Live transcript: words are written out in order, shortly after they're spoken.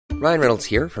Ryan Reynolds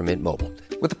here from Mint Mobile.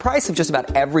 With the price of just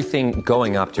about everything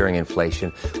going up during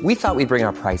inflation, we thought we'd bring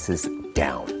our prices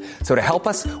down. So to help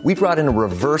us, we brought in a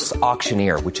reverse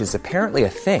auctioneer, which is apparently a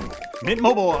thing. Mint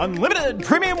Mobile Unlimited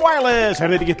Premium Wireless. How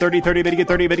to get 30, 30, bit to get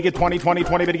 30, bit to get 20, 20,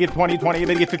 20, bit to get 20, 20,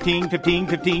 bit to get 15, 15,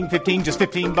 15, 15, just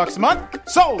 $15 a month?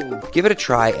 Sold! Give it a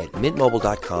try at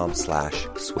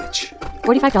mintmobile.com/switch.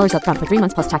 $45 up front for 3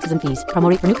 months plus taxes and fees. Promo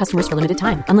rate for new customers for limited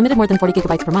time. Unlimited more than 40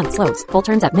 gigabytes per month. Slows full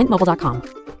terms at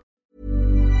mintmobile.com.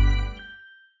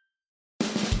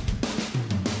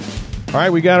 All right,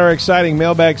 we got our exciting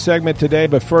mailbag segment today,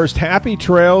 but first, happy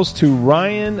trails to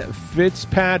Ryan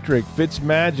Fitzpatrick.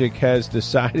 Fitzmagic has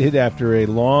decided after a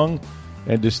long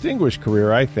and distinguished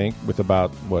career, I think, with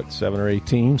about, 7 or 8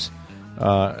 teams,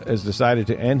 has decided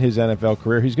to end his NFL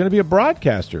career. He's going to be a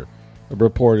broadcaster,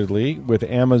 reportedly, with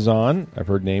Amazon. I've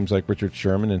heard names like Richard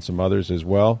Sherman and some others as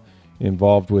well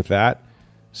involved with that.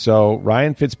 So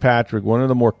Ryan Fitzpatrick, one of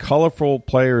the more colorful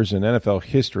players in NFL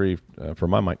history, for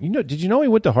my mind. Did you know he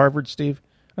went to Harvard, Steve?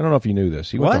 I don't know if you knew this.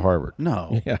 He went to Harvard.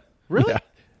 No. Yeah. Really? Yeah.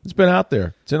 It's been out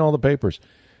there. It's in all the papers.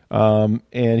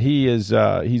 And he's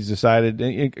decided,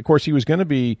 and of course, he was going to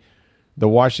be the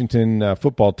Washington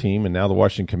football team and now the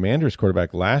Washington Commanders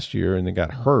quarterback last year, and then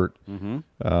got hurt,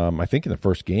 I think in the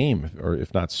first game, or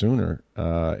if not sooner,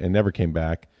 and never came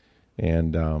back.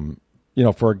 And,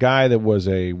 for a guy that was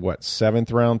a,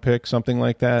 7th round pick, something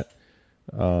like that,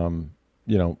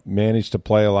 managed to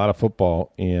play a lot of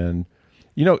football. And,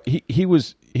 he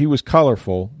was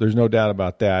colorful. There's no doubt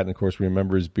about that. And, of course, we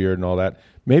remember his beard and all that.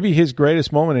 Maybe his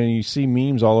greatest moment, and you see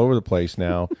memes all over the place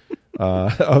now,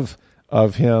 of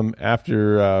him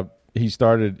after he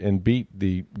started and beat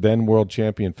the then world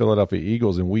champion Philadelphia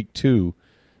Eagles in Week 2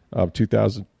 of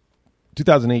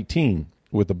 2018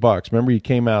 with the Bucs. Remember, he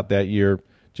came out that year.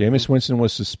 Jameis Winston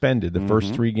was suspended the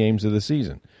first 3 games of the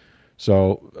season.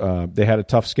 So they had a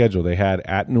tough schedule. They had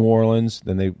at New Orleans,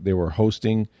 then they were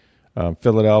hosting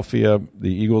Philadelphia,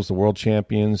 the Eagles, the world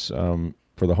champions,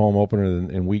 for the home opener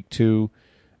in Week 2.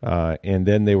 And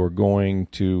then they were going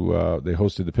to they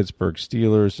hosted the Pittsburgh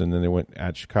Steelers, and then they went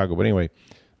at Chicago. But anyway,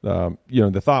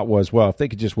 the thought was, well, if they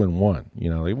could just win one,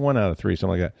 they 1 out of 3,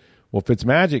 something like that. Well,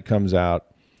 Fitzmagic comes out,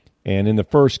 and in the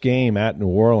first game at New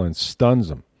Orleans, stuns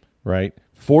them, right?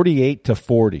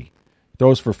 48-40.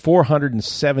 Throws for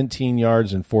 417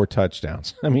 yards and 4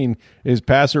 touchdowns. I mean, his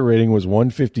passer rating was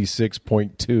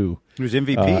 156.2. He was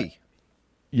MVP.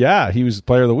 Yeah, he was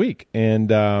player of the week.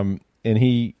 And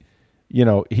he,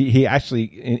 he actually,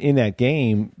 in that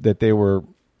game that they were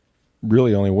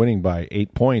really only winning by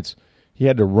 8 points, he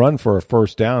had to run for a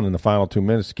first down in the final 2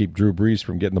 minutes to keep Drew Brees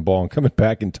from getting the ball and coming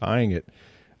back and tying it.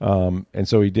 And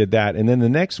so he did that. And then the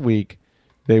next week,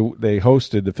 they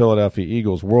hosted the Philadelphia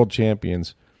Eagles, world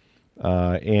champions,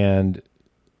 and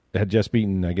had just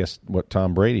beaten, I guess,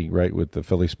 Tom Brady, right, with the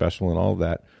Philly special and all of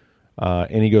that.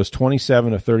 And he goes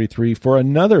 27 of 33 for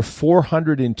another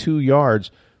 402 yards,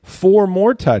 4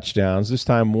 more touchdowns, this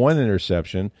time 1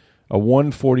 interception, a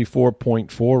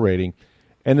 144.4 rating.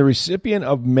 And the recipient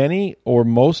of many or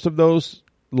most of those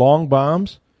long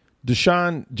bombs,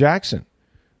 Deshaun Jackson,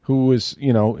 who was,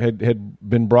 had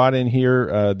been brought in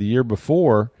here the year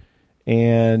before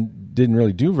and didn't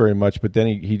really do very much, but then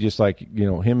he just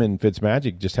him and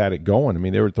Fitzmagic just had it going. I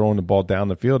mean, they were throwing the ball down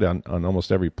the field on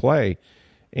almost every play.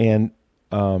 And,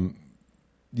 and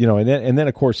then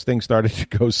of course things started to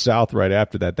go south right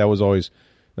after that. That was always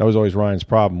Ryan's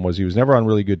problem, was he was never on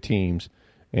really good teams.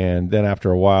 And then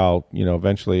after a while,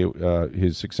 eventually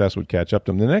his success would catch up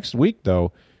to him. The next week,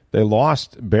 though, they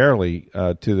lost barely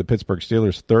to the Pittsburgh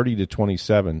Steelers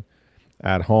 30-27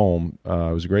 at home. It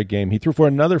was a great game. He threw for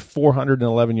another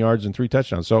 411 yards and 3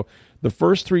 touchdowns. So the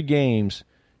first 3 games,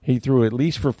 he threw at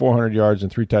least for 400 yards and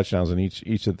 3 touchdowns in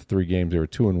each of the 3 games. They were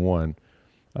 2-1.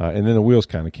 And then the wheels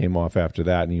kind of came off after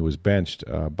that, and he was benched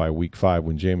by Week 5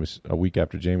 when a week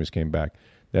after Jameis came back.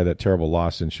 They had that terrible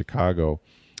loss in Chicago,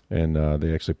 and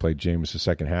they actually played Jameis the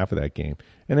second half of that game.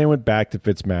 And they went back to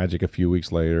Fitzmagic a few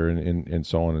weeks later and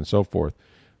so on and so forth.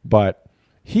 But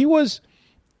he was,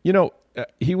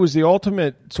 he was the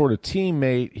ultimate sort of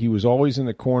teammate. He was always in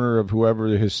the corner of whoever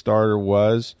his starter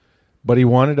was, but he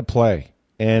wanted to play.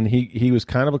 And he was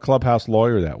kind of a clubhouse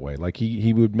lawyer that way. Like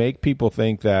he would make people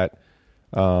think that,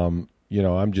 I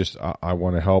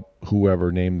want to help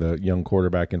whoever, name the young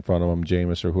quarterback in front of him,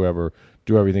 Jameis or whoever,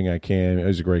 do everything I can.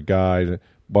 He's a great guy.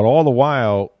 But all the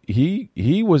while,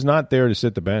 he was not there to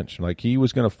sit the bench. Like, he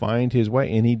was going to find his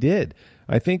way, and he did.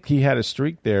 I think he had a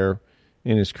streak there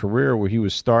in his career where he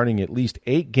was starting at least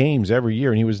 8 games every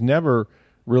year, and he was never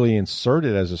really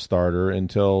inserted as a starter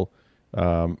until,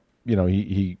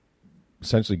 he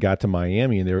essentially got to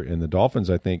Miami, and the Dolphins,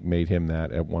 I think, made him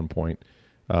that at one point,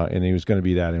 and he was going to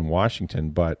be that in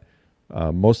Washington. But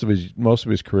most of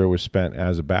his career was spent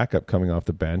as a backup, coming off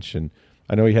the bench. And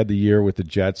I know he had the year with the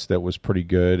Jets that was pretty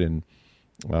good, and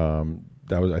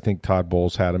that was, I think, Todd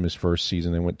Bowles had him his first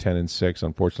season. They went 10-6.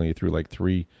 Unfortunately, he threw like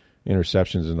 3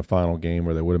 interceptions in the final game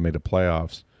where they would have made the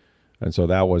playoffs, and so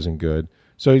that wasn't good.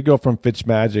 So he'd go from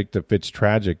Fitzmagic to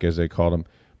Fitztragic, as they called him.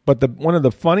 But one of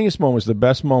the funniest moments, the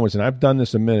best moments, and I've done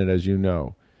this a minute, as you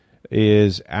know,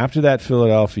 is after that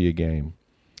Philadelphia game.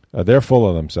 They're full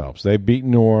of themselves. They beat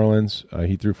New Orleans.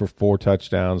 He threw for 4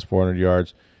 touchdowns, 400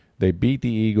 yards. They beat the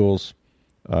Eagles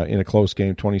in a close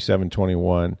game,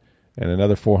 27-21, and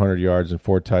another 400 yards and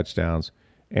 4 touchdowns.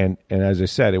 And as I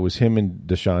said, it was him and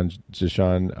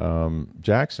Deshaun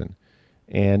Jackson.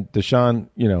 And Deshaun,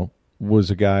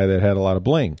 was a guy that had a lot of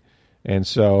bling. And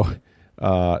so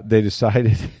they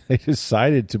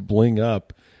decided to bling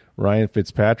up Ryan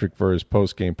Fitzpatrick for his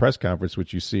post-game press conference,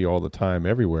 which you see all the time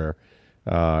everywhere.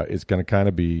 It's going to kind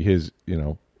of be his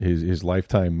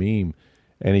lifetime meme.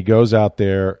 And he goes out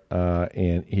there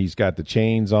and he's got the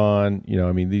chains on.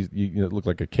 These look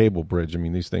like a cable bridge.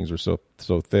 These things are so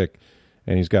thick.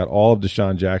 And he's got all of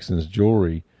Deshaun Jackson's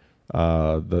jewelry,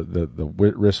 the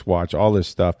wristwatch, all this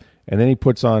stuff. And then he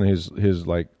puts on his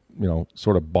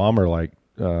sort of bomber-like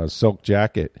silk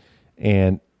jacket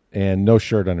and no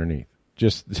shirt underneath.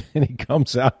 And he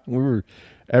comes out.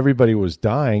 Everybody was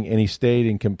dying, and he stayed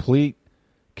in complete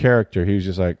character. He was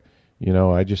just like,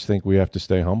 I just think we have to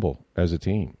stay humble as a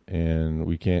team, and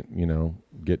we can't,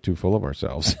 get too full of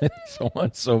ourselves, and so on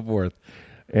and so forth.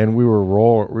 And we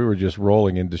were just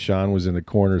rolling, and Deshaun was in the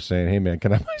corner saying, "Hey man,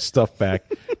 can I have my stuff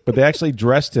back?" But they actually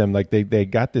dressed him like they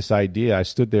got this idea. I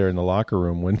stood there in the locker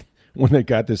room when they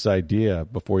got this idea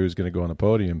before he was going to go on the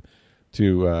podium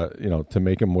to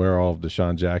make him wear all of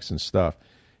Deshaun Jackson's stuff.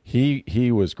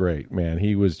 He was great, man.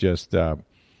 He was just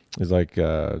he's like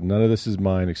none of this is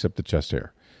mine except the chest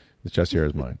hair. The chest hair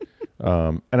is mine.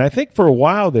 And I think for a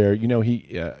while there,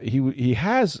 he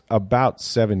has about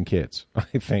 7 kids.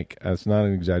 I think that's not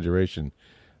an exaggeration,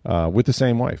 with the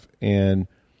same wife. And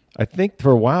I think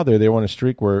for a while there, they were on a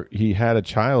streak where he had a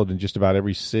child in just about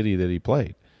every city that he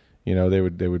played. They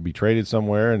would be traded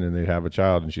somewhere, and then they'd have a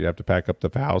child, and she'd have to pack up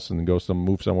the house and then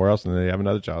move somewhere else, and then they'd have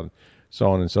another child, so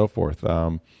on and so forth.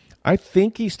 I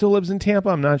think he still lives in Tampa.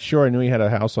 I'm not sure. I knew he had a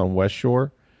house on West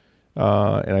Shore.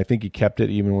 And I think he kept it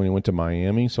even when he went to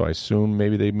Miami, so I assume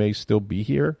maybe they may still be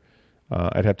here.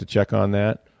 I'd have to check on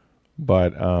that.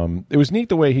 But it was neat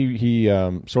the way he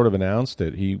sort of announced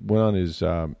it. He went on his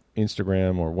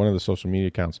Instagram or one of the social media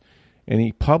accounts, and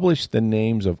he published the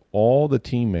names of all the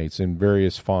teammates in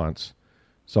various fonts,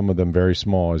 some of them very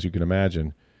small, as you can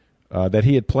imagine, that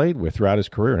he had played with throughout his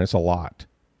career, and it's a lot.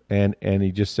 And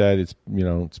he just said it's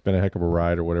been a heck of a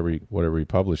ride, or whatever he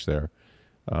published there.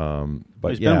 But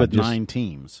he's been with 9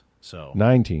 teams. So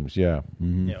 9 teams, yeah.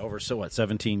 Mm-hmm. Yeah, over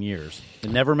 17 years.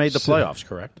 It never made the playoffs,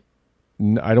 correct?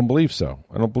 I don't believe so.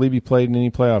 I don't believe he played in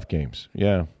any playoff games.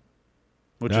 Yeah.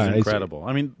 Which is incredible.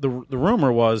 The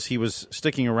rumor was he was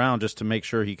sticking around just to make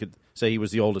sure he could say he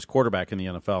was the oldest quarterback in the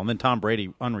NFL. And then Tom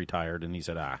Brady unretired, and he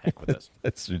said, heck with this.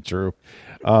 That's true.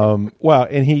 Well,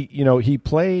 and he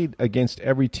played against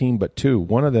every team but 2,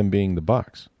 one of them being the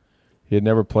Bucs. He had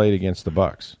never played against the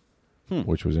Bucs.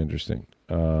 Which was interesting.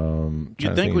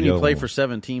 You'd think when you play for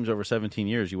 7 teams over 17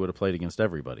 years, you would have played against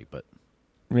everybody, but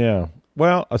yeah.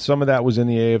 Well, some of that was in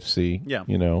the AFC. Yeah.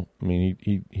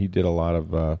 He did a lot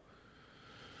of.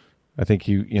 I think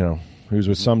he was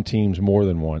with some teams more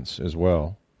than once as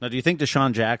well. Now, do you think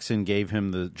Deshaun Jackson gave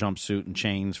him the jumpsuit and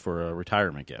chains for a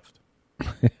retirement gift?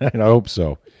 I hope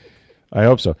so.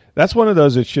 That's one of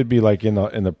those that should be like in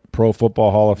the Pro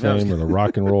Football Hall of Fame or the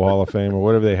Rock and Roll Hall of Fame or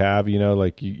whatever they have.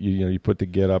 Like you put the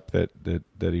get up that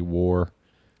he wore.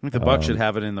 I think the Bucs should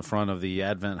have it in the front of the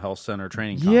Advent Health Center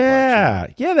training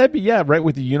complex. Yeah, that'd be right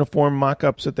with the uniform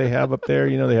mock-ups that they have up there.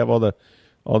 They have all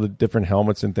the different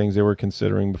helmets and things they were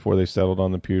considering before they settled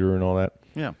on the pewter and all that.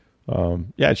 Yeah,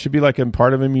 it should be like a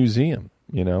part of a museum.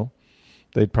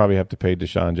 They'd probably have to pay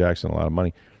Deshaun Jackson a lot of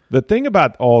money. The thing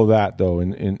about all that, though,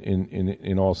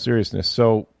 in all seriousness,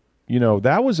 so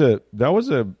that was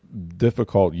a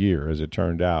difficult year as it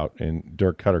turned out, and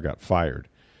Dirk Koetter got fired,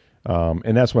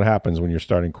 and that's what happens when your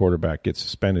starting quarterback gets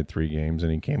suspended 3 games,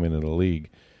 and he came into the league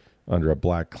under a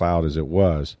black cloud as it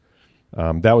was.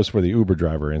 That was for the Uber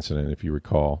driver incident, if you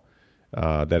recall,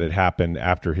 that had happened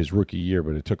after his rookie year,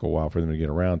 but it took a while for them to get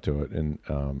around to it, and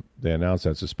they announced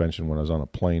that suspension when I was on a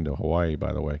plane to Hawaii,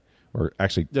 by the way. Or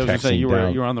actually, you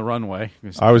were on the runway.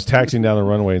 I was taxiing down the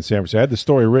runway in San Francisco. I had the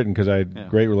story written because I had a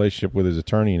great relationship with his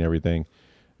attorney and everything.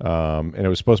 and it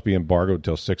was supposed to be embargoed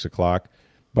until 6 o'clock.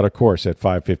 But, of course, at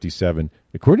 5:57,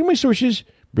 according to my sources,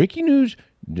 breaking news,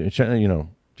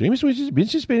 Jameis Winston's been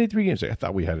suspended 3 games. I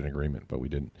thought we had an agreement, but we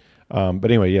didn't. But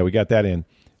anyway, yeah, we got that in.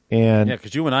 And yeah,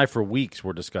 because you and I for weeks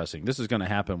were discussing, this is going to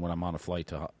happen when I'm on a flight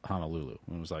to Honolulu.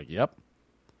 And it was like, yep.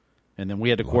 And then we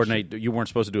had to coordinate. You weren't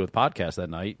supposed to do a podcast that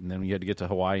night, and then we had to get to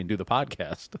Hawaii and do the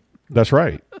podcast. That's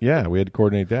right. Yeah, we had to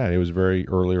coordinate that. It was very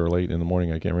early or late in the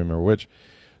morning. I can't remember which.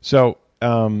 So,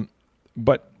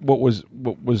 but what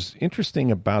was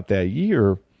interesting about that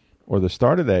year, or the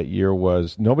start of that year,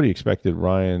 was nobody expected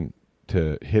Ryan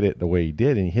to hit it the way he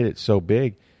did, and he hit it so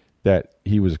big that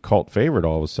he was a cult favorite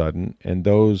all of a sudden. And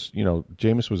those,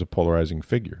 Jameis was a polarizing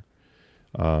figure.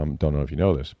 Don't know if you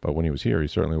know this, but when he was here, he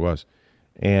certainly was.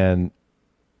 And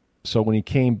so when he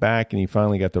came back and he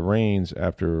finally got the reins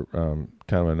after kind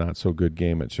of a not-so-good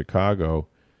game at Chicago,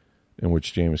 in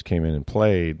which Jameis came in and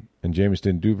played, and Jameis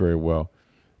didn't do very well,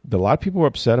 a lot of people were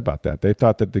upset about that. They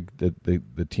thought that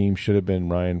the team should have been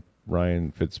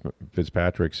Ryan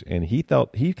Fitzpatrick's, and he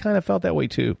kind of felt that way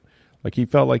too. Like he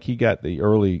felt like he got the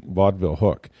early vaudeville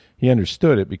hook. He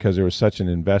understood it because there was such an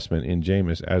investment in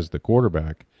Jameis as the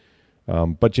quarterback.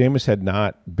 But Jameis had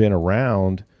not been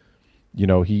around.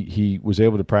 He was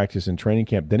able to practice in training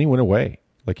camp. Then he went away.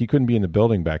 Like he couldn't be in the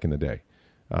building back in the day.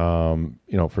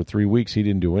 For 3 weeks he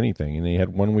didn't do anything. And he had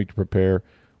 1 week to prepare,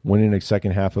 went in the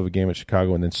second half of a game at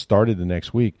Chicago, and then started the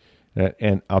next week.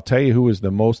 And I'll tell you who was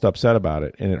the most upset about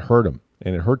it, and it hurt him.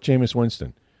 And it hurt Jameis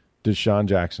Winston, Deshaun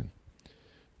Jackson.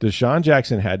 Deshaun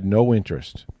Jackson had no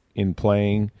interest in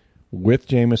playing with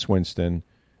Jameis Winston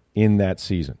in that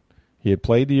season. He had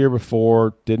played the year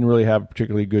before, didn't really have a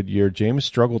particularly good year. Jameis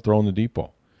struggled throwing the deep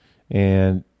ball,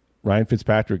 and Ryan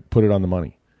Fitzpatrick put it on the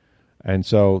money. And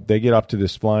so they get up to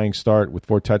this flying start with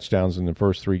 4 touchdowns in the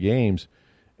first 3 games,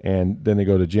 and then they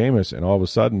go to Jameis, and all of a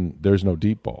sudden there's no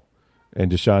deep ball.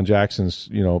 And Deshaun Jackson's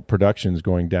production's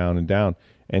going down and down.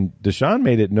 And Deshaun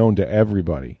made it known to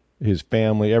everybody, his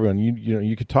family, everyone.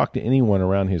 You could talk to anyone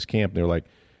around his camp, and they're like,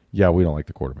 yeah, we don't like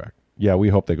the quarterback. Yeah, we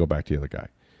hope they go back to the other guy.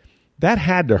 That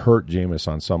had to hurt Jameis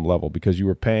on some level because you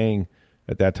were paying,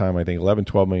 at that time, I think,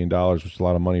 $11-12 million, which is a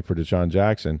lot of money for Deshaun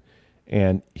Jackson,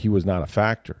 and he was not a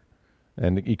factor.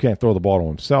 And he can't throw the ball to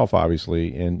himself,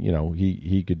 obviously, and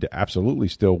he could absolutely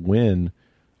still win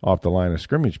off the line of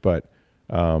scrimmage. But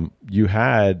you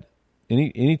had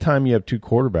any time you have 2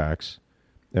 quarterbacks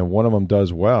and one of them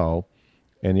does well,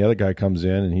 and the other guy comes in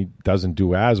and he doesn't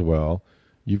do as well,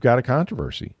 you've got a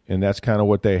controversy, and that's kind of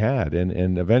what they had.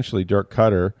 And eventually, Dirk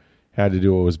Koetter had to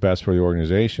do what was best for the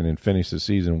organization and finish the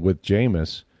season with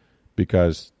Jameis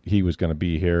because he was going to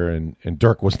be here and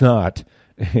Dirk was not.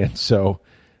 And so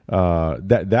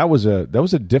that was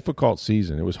a difficult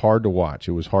season. It was hard to watch.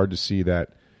 It was hard to see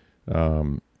that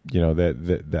that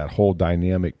whole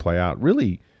dynamic play out.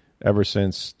 Really, ever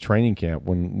since training camp,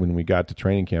 when we got to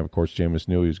training camp, of course, Jameis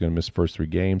knew he was going to miss the first 3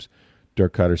 games.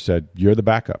 Dirk Koetter said, "You're the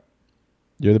backup.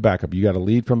 You're the backup. You got to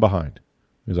lead from behind."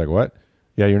 He was like, "What?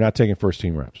 Yeah, you're not taking first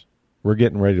team reps. We're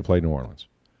getting ready to play New Orleans."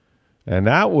 And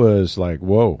that was like,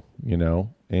 whoa,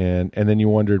 and then you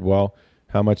wondered, well,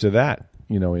 how much of that,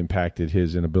 impacted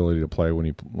his inability to play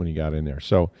when he got in there.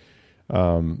 So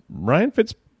Ryan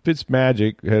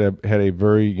Fitzmagic had a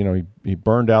very, he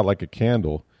burned out like a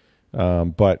candle,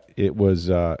 but it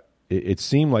was it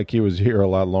seemed like he was here a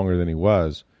lot longer than he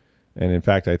was. And in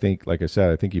fact, I think, like I said,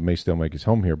 I think he may still make his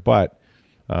home here, but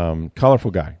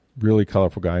colorful guy, really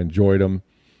colorful guy. Enjoyed him.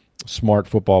 Smart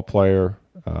football player.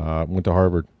 Went to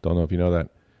Harvard. Don't know if you know that.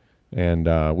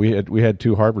 And we had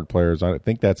 2 Harvard players. I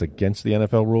think that's against the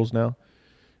NFL rules now,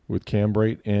 with Cam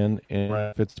Brate and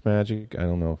Ryan Fitzmagic. I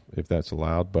don't know if that's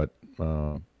allowed, but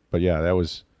yeah,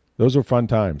 those were fun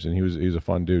times, and he was a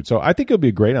fun dude. So I think he'll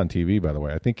be great on TV. By the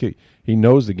way, I think he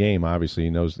knows the game. Obviously, he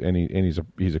knows, and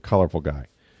he's a colorful guy,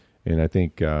 and I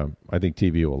think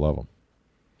TV will love him.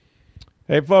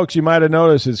 Hey, folks, you might have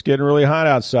noticed it's getting really hot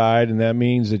outside, and that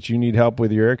means that you need help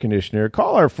with your air conditioner.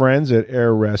 Call our friends at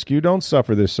Air Rescue. Don't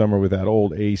suffer this summer with that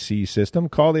old AC system.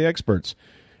 Call the experts.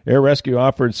 Air Rescue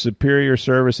offers superior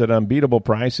service at unbeatable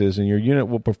prices, and your unit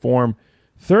will perform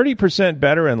 30%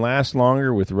 better and last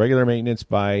longer with regular maintenance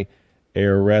by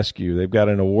Air Rescue. They've got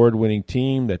an award-winning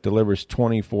team that delivers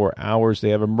 24 hours.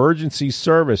 They have emergency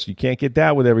service. You can't get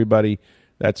that with everybody.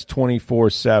 That's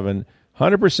 24/7.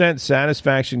 100%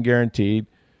 satisfaction guaranteed,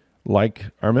 like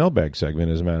our mailbag segment,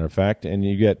 as a matter of fact. And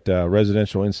you get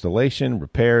residential installation,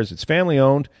 repairs. It's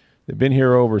family-owned. They've been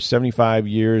here over 75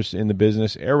 years in the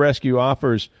business. Air Rescue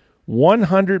offers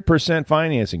 100%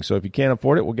 financing. So if you can't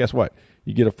afford it, well, guess what?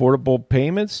 You get affordable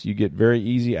payments. You get very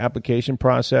easy application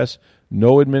process.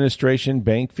 No administration,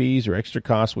 bank fees, or extra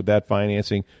costs with that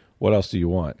financing. What else do you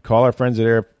want? Call our friends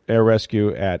at Air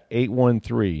Rescue at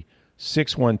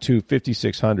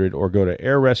 813-612-5600 or go to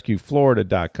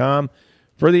airrescueflorida.com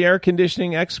for the air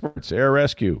conditioning experts, Air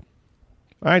Rescue.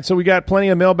 All right, so we got plenty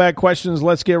of mailbag questions.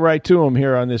 Let's get right to them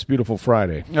here on this beautiful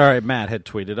Friday. All right, Matt had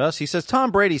tweeted us. He says,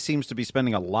 Tom Brady seems to be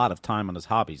spending a lot of time on his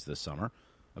hobbies this summer,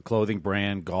 a clothing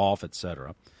brand, golf, etc.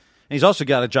 And he's also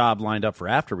got a job lined up for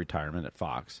after retirement at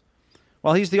Fox.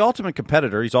 While he's the ultimate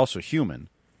competitor, he's also human.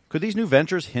 Could these new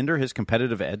ventures hinder his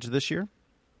competitive edge this year?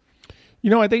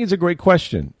 I think it's a great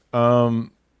question.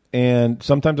 And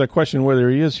sometimes I question whether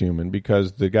he is human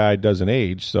because the guy doesn't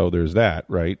age, so there's that,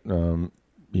 right?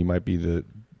 He might be the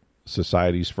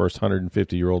society's first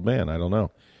 150-year-old man. I don't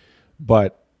know.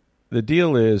 But the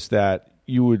deal is that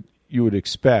you would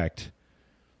expect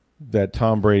that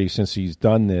Tom Brady, since he's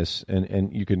done this,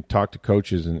 and you can talk to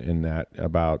coaches in that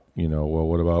about,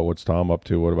 what's Tom up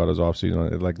to? What about his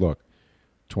offseason? Like, look,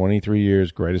 23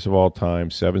 years, greatest of all time,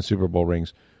 7 Super Bowl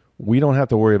rings. We don't have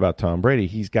to worry about Tom Brady.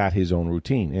 He's got his own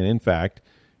routine. And, in fact,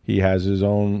 he has his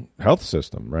own health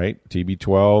system, right?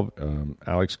 TB12,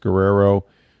 Alex Guerrero.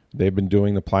 They've been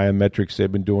doing the plyometrics.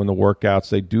 They've been doing the workouts.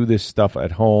 They do this stuff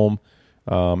at home.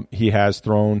 He has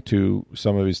thrown to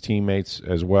some of his teammates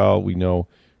as well. We know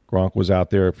Gronk was out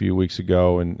there a few weeks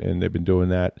ago, and they've been doing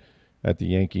that at the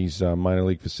Yankees minor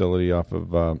league facility off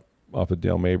of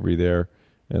Dale Mabry there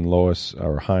and Lois,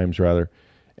 or Himes rather.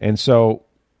 And so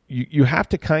you have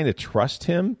to kind of trust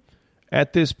him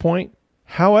at this point.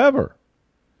 However,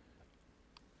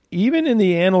 even in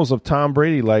the annals of Tom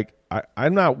Brady, like,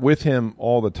 I'm not with him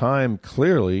all the time,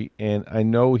 clearly, and I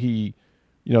know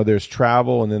there's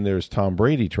travel and then there's Tom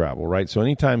Brady travel, right? So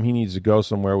anytime he needs to go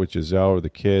somewhere with Giselle or the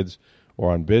kids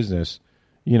or on business,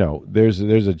 there's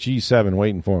a G7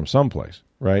 waiting for him someplace,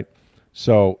 right?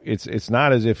 So it's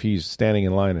not as if he's standing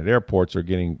in line at airports or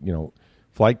getting,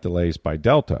 flight delays by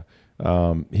Delta.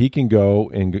 He can go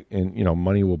and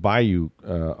money will buy you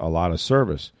a lot of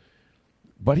service.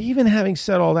 But even having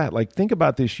said all that, like, think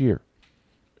about this year.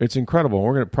 It's incredible. And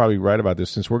we're going to probably write about this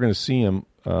since we're going to see him,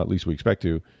 at least we expect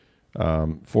to,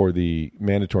 for the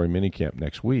mandatory minicamp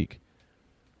next week,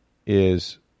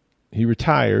 is he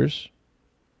retires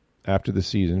after the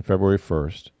season, February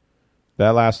 1st.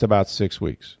 That lasts about 6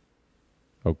 weeks,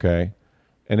 okay?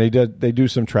 And they do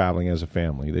some traveling as a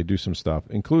family. They do some stuff,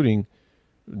 including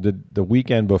the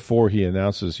weekend before he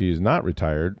announces he is not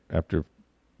retired after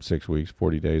 6 weeks,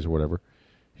 40 days or whatever.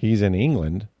 He's in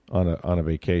England on a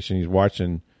vacation. He's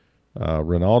watching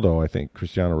Ronaldo, I think,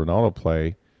 Cristiano Ronaldo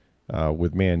play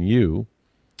with Man U,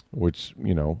 which,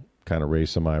 kind of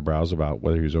raised some eyebrows about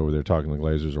whether he was over there talking to the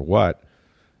Glazers or what.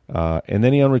 And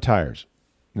then he unretires.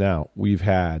 Now, we've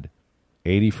had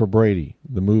 80 for Brady,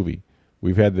 the movie.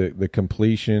 We've had the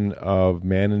completion of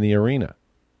Man in the Arena,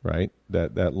 right?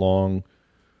 That long.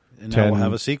 And now we'll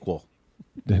have a sequel.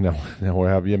 Now we'll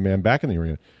have Man Back in the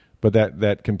Arena. But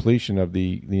that completion of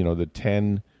the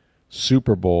 10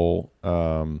 Super Bowl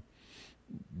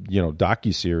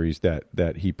docuseries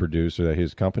that he produced or that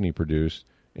his company produced,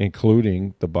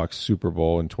 including the Bucs Super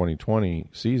Bowl in 2020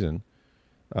 season,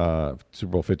 Super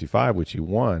Bowl 55, which he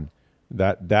won,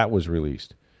 that was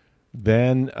released.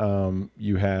 Then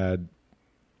you had,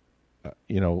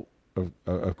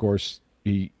 of course,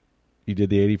 he did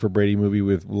the 80 for Brady movie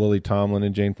with Lily Tomlin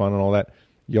and Jane Fonda and all that.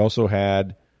 You also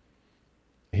had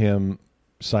him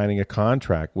signing a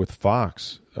contract with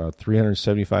Fox,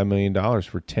 $375 million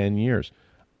for 10 years.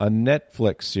 A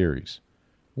Netflix series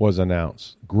was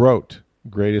announced. Grote,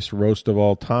 greatest roast of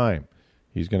all time.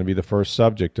 He's going to be the first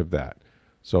subject of that.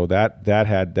 So that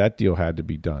deal had to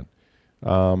be done.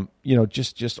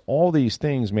 Just all these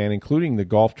things, man, including the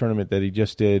golf tournament that he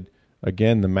just did,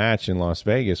 again, the match in Las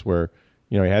Vegas where,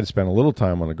 he had to spend a little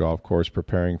time on the golf course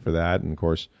preparing for that. And, of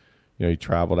course, he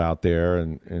traveled out there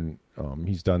and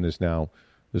he's done this now.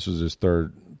 This was his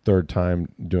third time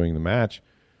doing the match.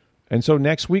 And so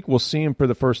next week we'll see him for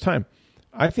the first time.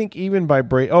 I think even by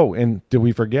Brady. Oh, and did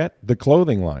we forget the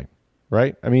clothing line,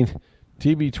 right? I mean,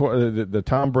 the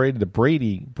Tom Brady, the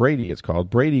Brady it's called,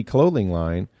 Brady clothing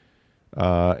line.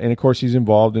 And, of course, he's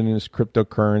involved in his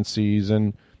cryptocurrencies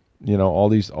and, all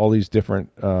these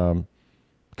different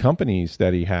companies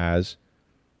that he has.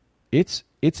 It's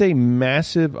a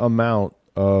massive amount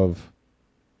of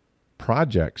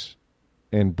projects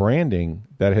and branding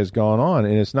that has gone on,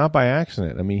 and it's not by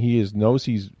accident. I mean, he knows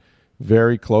he's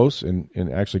very close and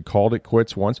actually called it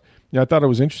quits once. I thought it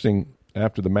was interesting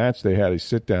after the match they had a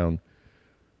sit-down,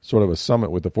 sort of a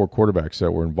summit with the 4 quarterbacks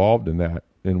that were involved in that.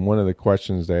 And one of the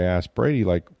questions they asked Brady,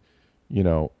 like,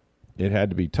 it had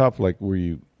to be tough. Like, were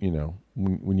you,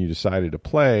 when you decided to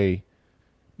play,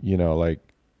 like,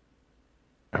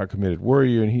 how committed were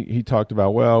you? And he talked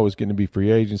about, well, it was going to be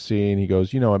free agency. And he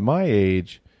goes, at my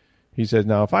age, he says,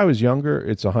 now, if I was younger,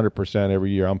 it's 100%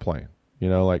 every year I'm playing.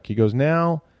 Like he goes,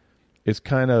 now it's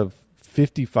kind of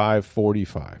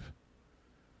 55-45.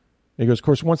 He goes, of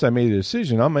course, once I made the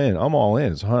decision, I'm in. I'm all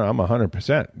in. I'm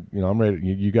 100%. I'm ready.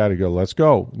 You got to go. Let's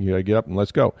go. You got to get up and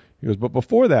let's go. He goes, but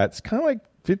before that, it's kind of like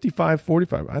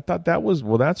 55-45. I thought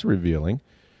that's revealing.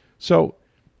 So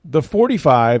the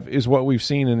 45 is what we've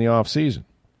seen in the offseason.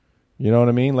 You know what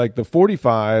I mean? Like the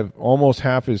 45, almost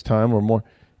half his time or more.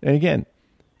 And again,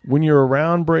 when you're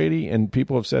around Brady, and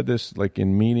people have said this like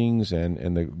in meetings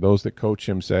and those that coach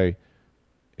him say,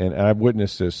 and I've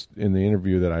witnessed this in the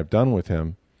interview that I've done with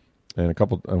him and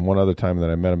one other time that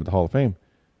I met him at the Hall of Fame,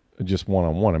 just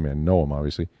one-on-one, I mean, I know him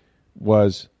obviously,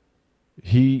 was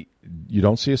you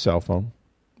don't see a cell phone.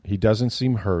 He doesn't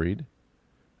seem hurried.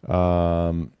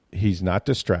 He's not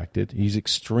distracted. He's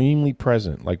extremely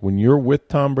present. Like when you're with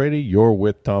Tom Brady, you're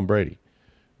with Tom Brady,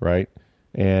 right?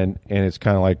 And it's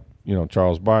kind of like,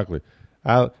 Charles Barkley.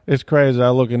 It's crazy. I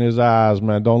look in his eyes,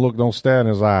 man. Don't stare in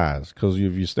his eyes, because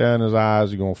if you stare in his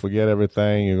eyes, you're gonna forget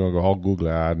everything. You're gonna go all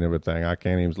googly eyed and everything. I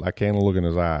can't look in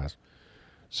his eyes.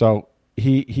 So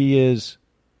he is,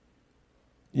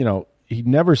 he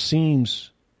never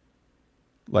seems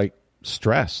like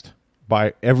stressed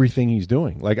by everything he's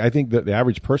doing. Like I think that the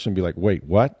average person would be like, wait,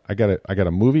 what? I got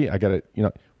a movie.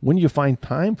 When do you find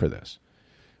time for this?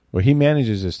 Well, he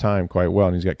manages his time quite well,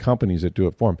 and he's got companies that do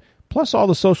it for him. Plus all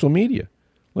the social media.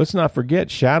 Let's not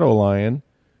forget Shadow Lion,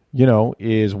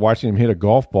 is watching him hit a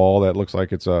golf ball that looks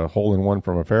like it's a hole-in-one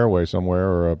from a fairway somewhere,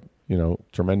 or a,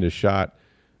 tremendous shot.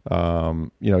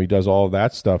 He does all of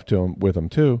that stuff with him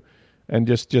too. And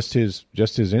just his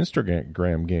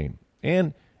Instagram game.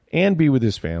 And be with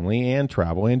his family and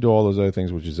travel and do all those other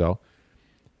things with Gisele.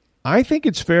 I think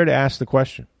it's fair to ask the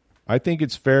question. I think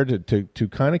it's fair to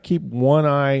kind of keep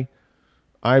one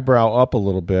eyebrow up a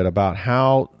little bit about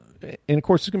how, and of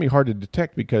course it's going to be hard to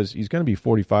detect because he's going to be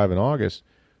 45 in August.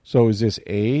 So is this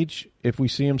age if we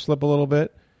see him slip a little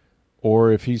bit,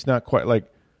 or if he's not quite,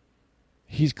 like,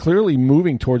 he's clearly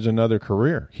moving towards another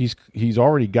career. He's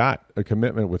already got a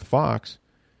commitment with Fox.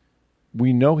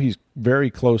 We know he's very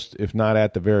close, if not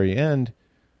at the very end.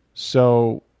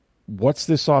 So what's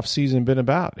this offseason been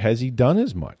about? Has he done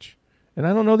as much? And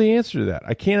I don't know the answer to that.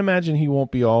 I can't imagine he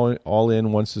won't be all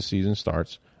in once the season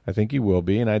starts. I think he will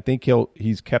be, and I think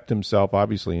he's kept himself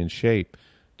obviously in shape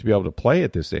to be able to play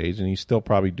at this age, and he's still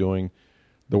probably doing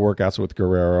the workouts with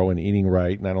Guerrero and eating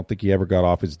right, and I don't think he ever got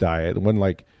off his diet. It wasn't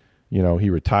like, he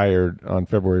retired on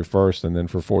February 1st and then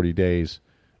for 40 days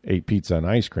ate pizza and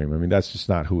ice cream. I mean, that's just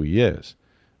not who he is.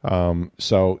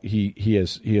 So he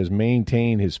has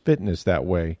maintained his fitness that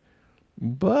way.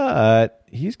 But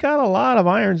he's got a lot of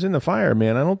irons in the fire,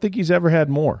 man. I don't think he's ever had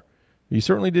more. He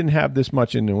certainly didn't have this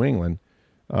much in New England.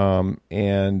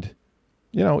 And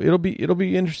it'll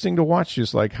be interesting to watch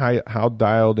just like how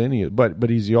dialed in he is. But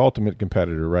he's the ultimate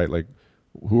competitor, right? Like,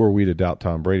 who are we to doubt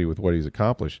Tom Brady with what he's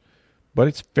accomplished? But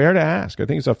it's fair to ask. I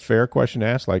think it's a fair question to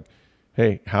ask, like,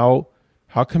 hey, how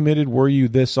committed were you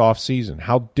this offseason?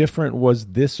 How different was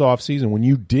this offseason when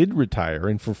you did retire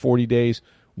and for 40 days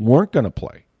weren't going to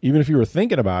play? Even if you were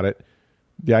thinking about it,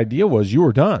 the idea was you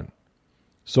were done.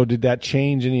 So did that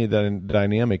change any of the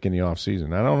dynamic in the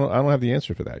offseason? I don't have the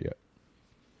answer for that yet.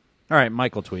 All right,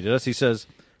 Michael tweeted us. He says,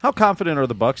 how confident are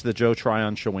the Bucs that Joe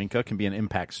Tryon-Shoyinka can be an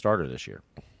impact starter this year?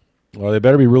 Well, they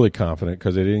better be really confident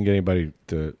because they didn't get anybody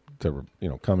to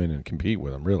come in and compete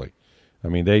with them, really. I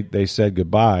mean, they said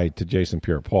goodbye to Jason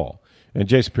Pierre-Paul. And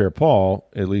Jason Pierre-Paul,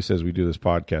 at least as we do this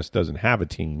podcast, doesn't have a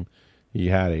team. He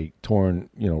had a torn,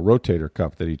 rotator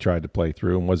cuff that he tried to play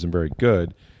through and wasn't very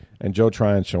good. And Joe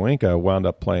Tryon-Shoyinka wound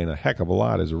up playing a heck of a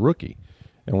lot as a rookie.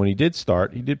 And when he did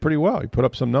start, he did pretty well. He put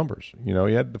up some numbers. He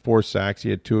had the 4 sacks.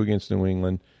 He had 2 against New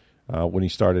England when he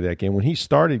started that game. When he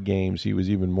started games, he was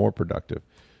even more productive.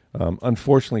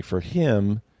 Unfortunately for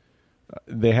him,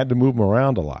 they had to move him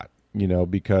around a lot,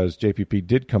 because JPP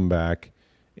did come back,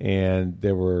 and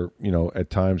they were, at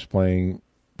times playing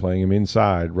him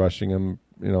inside, rushing him,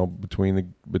 between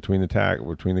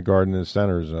the guard and the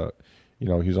centers. He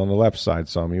was on the left side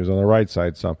some, he was on the right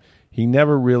side some. He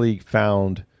never really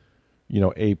found,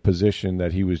 a position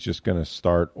that he was just going to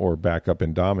start or back up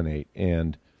and dominate.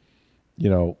 And,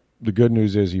 the good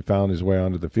news is he found his way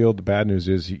onto the field. The bad news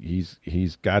is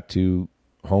he's got to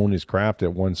hone his craft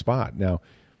at one spot. Now,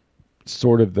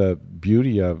 sort of the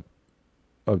beauty of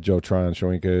Joe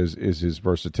Tryon-Shoyinka is his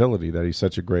versatility, that he's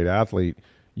such a great athlete.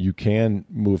 You can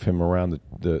move him around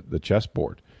the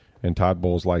chessboard, and Todd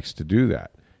Bowles likes to do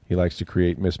that. He likes to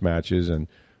create mismatches and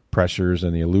pressures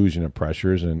and the illusion of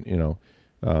pressures, and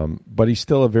but he's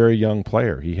still a very young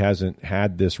player. He hasn't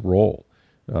had this role.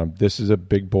 This is a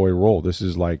big boy role. This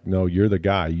is like, no, you're the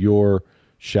guy. You're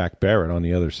Shaq Barrett on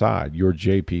the other side. You're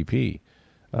JPP.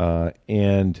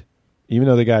 And even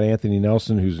though they got Anthony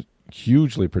Nelson, who's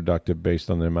hugely productive based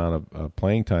on the amount of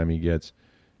playing time he gets,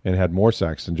 and had more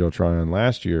sacks than Joe Tryon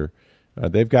last year,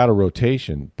 they've got a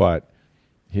rotation, but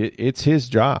it's his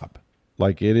job.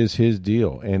 Like, it is his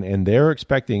deal. And they're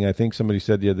expecting, I think somebody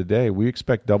said the other day, we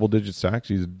expect double-digit sacks.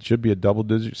 He should be a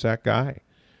double-digit sack guy.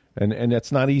 And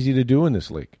that's not easy to do in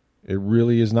this league. It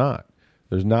really is not.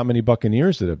 There's not many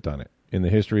Buccaneers that have done it in the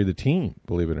history of the team,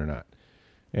 believe it or not.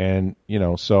 And,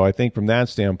 so I think from that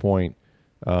standpoint,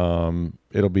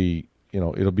 it'll be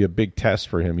a big test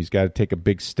for him. He's got to take a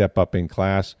big step up in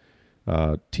class.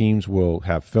 Teams will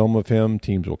have film of him.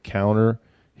 Teams will counter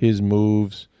his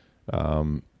moves.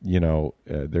 They're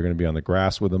going to be on the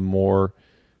grass with him more.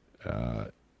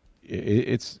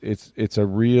 It's a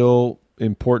real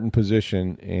important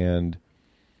position, and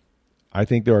I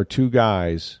think there are two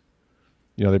guys.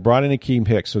 They brought in Akeem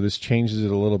Hicks, so this changes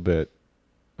it a little bit,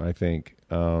 I think,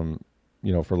 for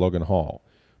Logan Hall.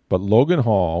 But Logan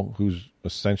Hall, who's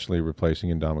essentially replacing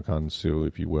Ndamukong Suh,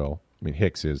 if you will. I mean,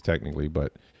 Hicks is technically,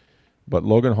 but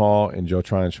Logan Hall and Joe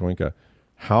Tryon-Shoyinka,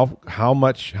 how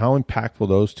impactful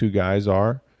those two guys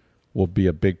are will be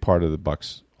a big part of the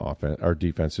Bucs offense, our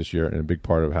defense this year, and a big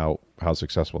part of how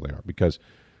successful they are. Because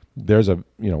there's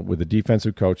with the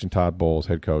defensive coach and Todd Bowles,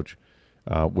 head coach,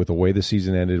 with the way the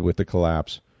season ended with the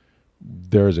collapse,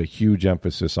 there's a huge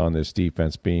emphasis on this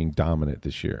defense being dominant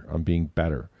this year, on being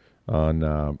better, on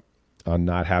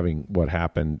not having what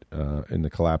happened in the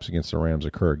collapse against the Rams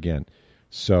occur again.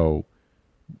 So,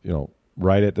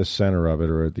 right at the center of it,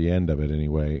 or at the end of it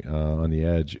anyway, on the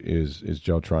edge is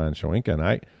Joe Tryon-Shoyinka,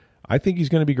 and I think he's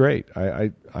going to be great.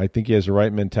 I think he has the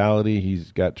right mentality.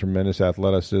 He's got tremendous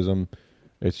athleticism.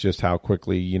 It's just how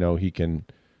quickly he can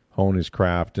hone his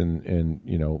craft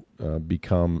and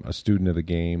become a student of the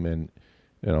game, and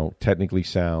technically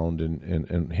sound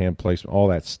and hand placement, all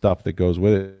that stuff that goes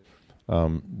with it.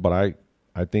 But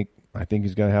I think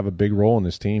he's going to have a big role in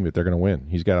this team if they're going to win.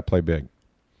 He's got to play big.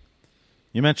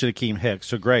 You mentioned Akeem Hicks,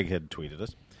 so Greg had tweeted us.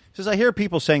 He says, I hear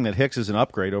people saying that Hicks is an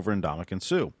upgrade over Ndamukong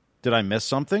Suh. Did I miss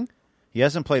something? He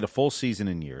hasn't played a full season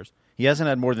in years. He hasn't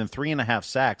had more than 3.5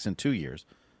 sacks in 2 years.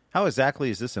 How exactly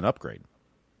is this an upgrade?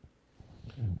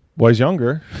 Well, he's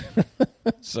younger.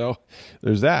 So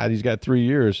there's that. He's got 3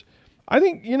 years. I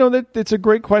think, that it's a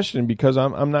great question, because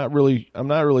I'm not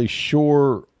really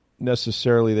sure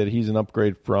necessarily that he's an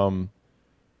upgrade from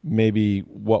maybe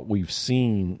what we've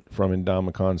seen from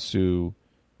Ndamukong Suh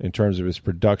in terms of his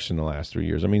production the last 3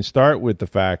 years. I mean, start with the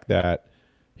fact that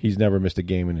he's never missed a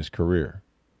game in his career.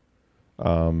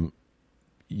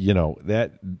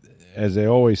 That, as they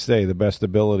always say, the best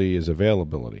ability is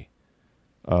availability.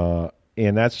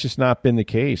 And that's just not been the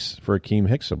case for Akeem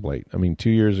Hicks of late. I mean,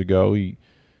 2 years ago, he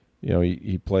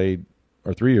played,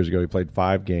 or 3 years ago, he played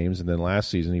 5 games, and then last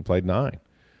season he played 9.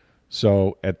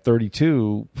 So at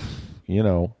 32,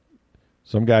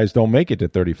 some guys don't make it to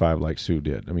 35 like Suh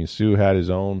did. I mean, Suh had his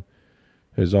own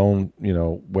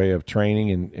way of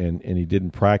training, and he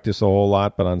didn't practice a whole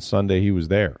lot, but on Sunday he was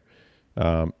there.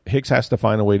 Hicks has to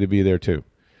find a way to be there too.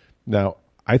 Now,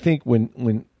 I think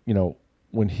when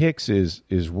Hicks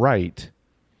is right,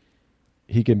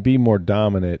 he can be more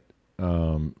dominant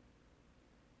and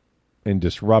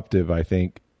disruptive, I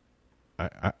think.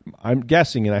 I'm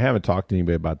guessing, and I haven't talked to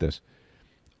anybody about this,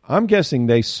 I'm guessing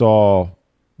they saw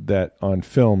that on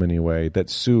film anyway, that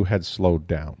Suh had slowed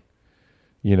down.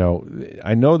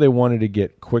 I know they wanted to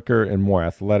get quicker and more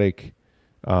athletic.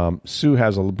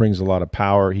 Suh brings a lot of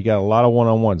power. He got a lot of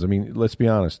one-on-ones. I mean, let's be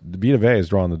honest, the Vita Vea is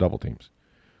drawing the double teams.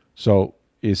 So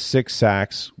is 6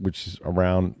 sacks, which is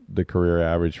around the career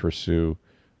average for Suh,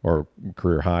 or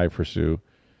career high for Suh,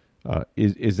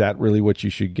 is that really what you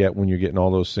should get when you're getting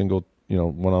all those single,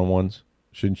 one-on-ones?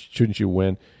 Shouldn't you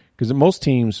win? Because most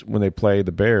teams, when they play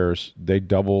the Bears, they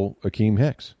double Akeem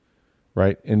Hicks,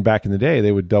 right? And back in the day,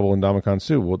 they would double Ndamukong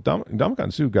Suh. Well,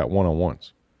 Ndamukong Suh got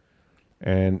one-on-ones.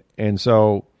 And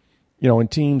so,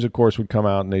 and teams, of course, would come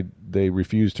out and they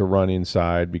refuse to run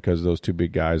inside because of those two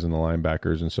big guys and the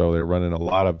linebackers, and so they're running a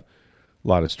lot of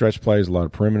stretch plays, a lot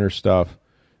of perimeter stuff.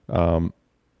 I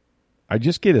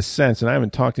just get a sense, and I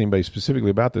haven't talked to anybody specifically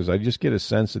about this, I just get a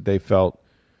sense that they felt,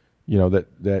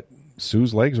 that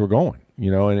Suh's legs were going,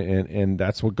 and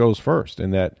that's what goes first,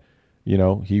 and that,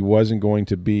 he wasn't going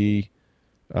to be,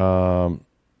 as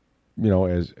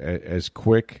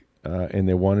quick, and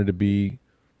they wanted to be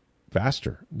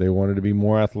faster. They wanted to be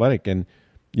more athletic. And,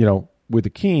 with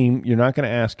Akeem, you're not going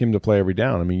to ask him to play every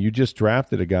down. I mean, you just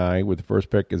drafted a guy with the first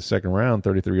pick of the second round,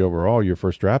 33 overall, your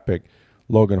first draft pick,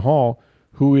 Logan Hall,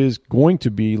 who is going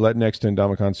to be next to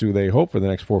Ndamukong Suh, they hope, for the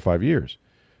next 4 or 5 years.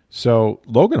 So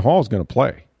Logan Hall is going to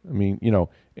play. I mean,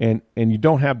 and you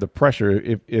don't have the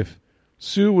pressure. If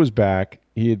Suh was back,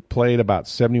 he had played about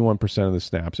 71% of the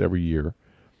snaps every year.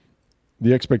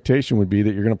 The expectation would be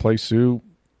that you're going to play Suh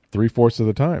 3/4 of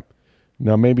the time.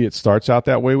 Now, maybe it starts out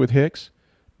that way with Hicks,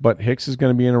 but Hicks is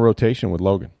going to be in a rotation with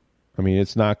Logan. I mean,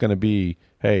 it's not going to be,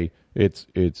 hey, it's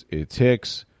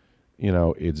Hicks,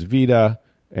 it's Vita,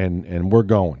 and we're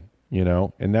going,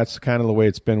 and that's kind of the way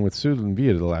it's been with Suh and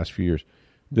Vita the last few years.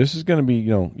 This is going to be,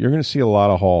 you're going to see a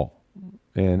lot of Hall,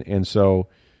 and so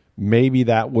maybe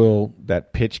that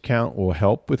pitch count will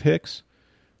help with Hicks.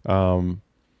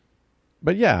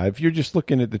 But yeah, if you're just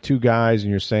looking at the two guys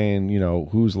and you're saying,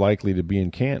 who's likely to be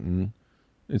in Canton,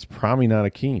 it's probably not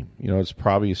Akeem. It's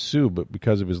probably a Suh, but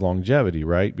because of his longevity,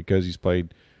 right? Because he's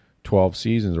played 12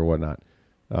 seasons or whatnot.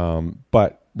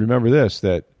 But remember this,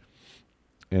 that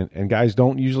and guys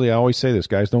don't usually, I always say this,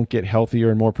 guys don't get healthier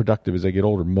and more productive as they get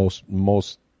older most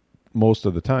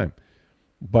of the time.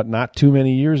 But not too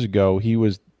many years ago, he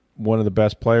was one of the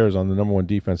best players on the number one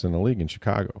defense in the league in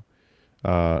Chicago.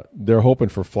 They're hoping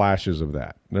for flashes of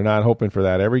that. They're not hoping for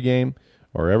that every game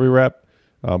or every rep,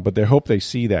 but they hope they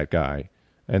see that guy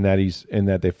and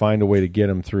that they find a way to get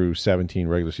him through 17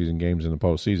 regular season games in the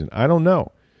postseason. I don't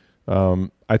know.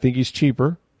 I think he's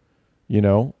cheaper.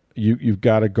 You've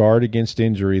got to guard against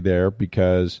injury there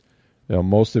because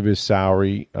most of his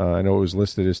salary, I know it was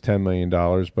listed as $10 million,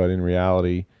 but in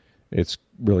reality, it's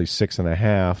really $6.5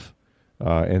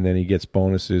 million. And then he gets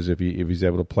bonuses if he's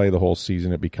able to play the whole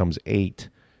season. It becomes $8 million.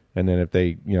 And then if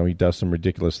he does some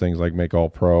ridiculous things like make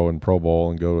All-Pro and Pro Bowl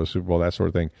and go to a Super Bowl, that sort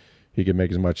of thing, he could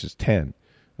make as much as $10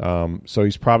 million. So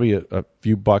he's probably a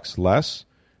few bucks less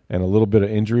and a little bit of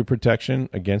injury protection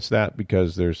against that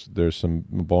because there's some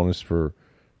bonus for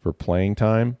playing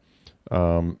time.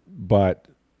 But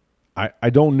I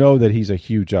don't know that he's a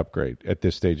huge upgrade at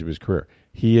this stage of his career.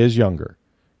 He is younger,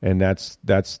 and that's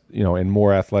and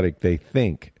more athletic, they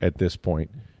think, at this point.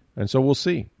 And so we'll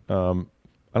see.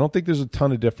 I don't think there's a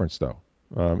ton of difference, though,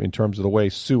 in terms of the way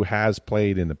Suh has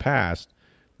played in the past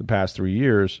 3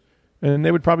 years, and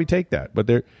they would probably take that. But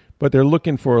they're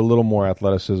looking for a little more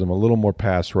athleticism, a little more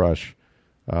pass rush.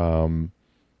 And,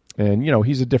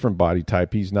 he's a different body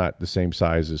type. He's not the same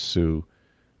size as Suh.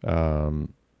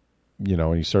 And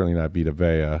he's certainly not Vita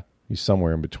Vea. He's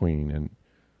somewhere in between. And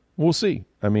we'll see.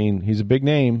 I mean, he's a big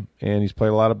name, and he's played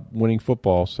a lot of winning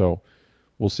football, so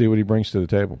we'll see what he brings to the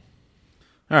table.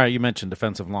 All right, you mentioned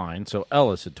defensive line. So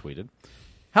Ellis had tweeted,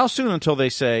 how soon until they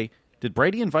say, did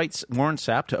Brady invite Warren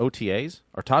Sapp to OTAs?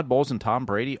 Are Todd Bowles and Tom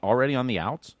Brady already on the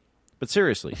outs? But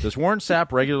seriously, does Warren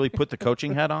Sapp regularly put the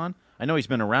coaching hat on? I know he's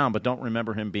been around, but don't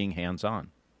remember him being hands-on.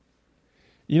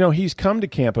 He's come to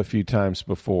camp a few times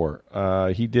before.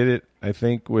 He did it, I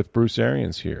think, with Bruce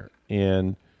Arians here.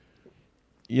 And,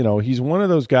 he's one of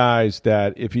those guys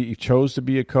that if he chose to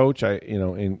be a coach,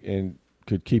 and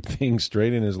could keep things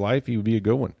straight in his life, he would be a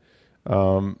good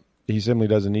one. He simply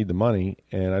doesn't need the money,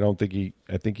 and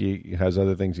I think he has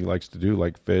other things he likes to do,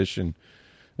 like fish and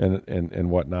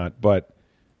whatnot. But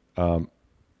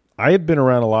I have been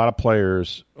around a lot of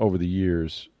players over the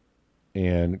years,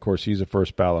 and, of course, he's a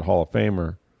first ballot Hall of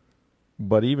Famer.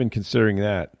 But even considering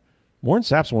that, Warren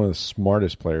Sapp's one of the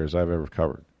smartest players I've ever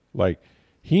covered. Like,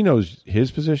 he knows his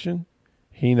position.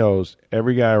 He knows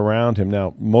every guy around him.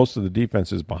 Now, most of the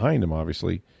defense is behind him,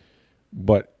 obviously,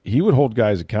 but he would hold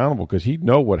guys accountable because he'd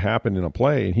know what happened in a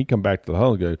play, and he'd come back to the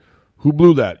huddle and go, who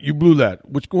blew that? You blew that.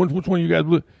 Which one of you guys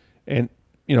blew? And,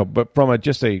 but from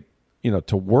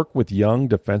to work with young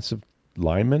defensive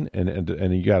linemen,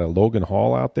 and you got a Logan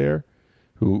Hall out there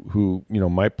who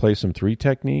might play some 3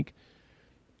 technique,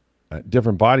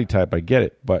 different body type, I get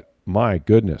it, but my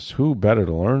goodness, who better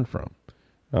to learn from?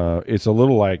 It's a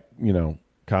little like,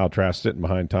 Kyle Trask sitting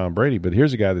behind Tom Brady, but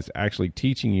here's a guy that's actually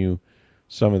teaching you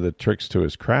some of the tricks to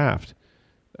his craft.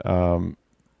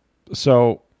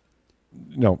 So,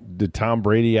 did Tom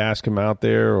Brady ask him out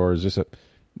there, or is this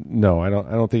no, I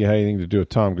don't think it had anything to do with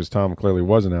Tom, because Tom clearly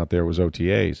wasn't out there. It was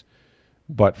OTAs.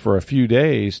 But for a few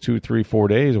days, 2, 3, 4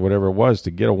 days, or whatever it was,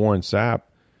 to get a Warren Sapp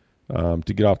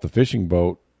to get off the fishing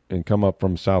boat and come up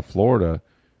from South Florida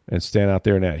and stand out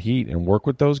there in that heat and work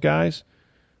with those guys,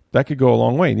 that could go a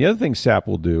long way. And the other thing Sapp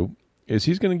will do is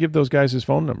he's going to give those guys his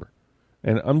phone number.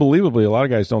 And unbelievably, a lot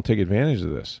of guys don't take advantage of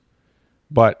this.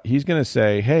 But he's going to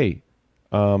say, hey,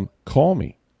 call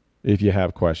me if you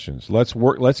have questions. Let's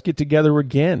work. Let's get together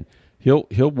again. He'll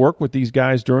work with these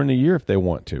guys during the year if they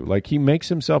want to. Like, he makes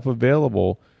himself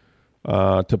available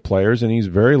to players, and he's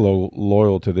very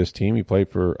loyal to this team. He played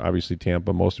for, obviously,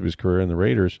 Tampa most of his career in the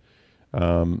Raiders.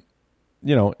 Look,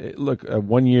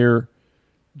 1 year,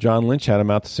 John Lynch had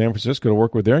him out to San Francisco to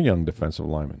work with their young defensive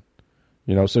lineman.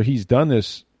 So he's done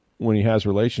this when he has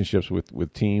relationships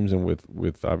with teams and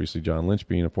with obviously John Lynch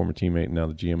being a former teammate and now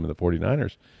the GM of the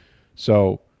 49ers.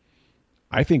 So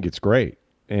I think it's great,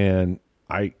 and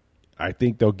I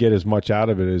think they'll get as much out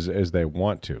of it as they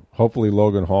want to. Hopefully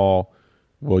Logan Hall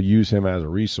will use him as a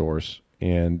resource,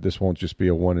 and this won't just be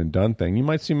a one-and-done thing. You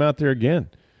might see him out there again,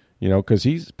 because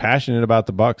he's passionate about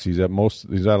the Bucs. He's at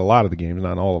a lot of the games,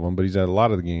 not all of them, but he's at a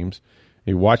lot of the games.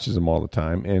 He watches them all the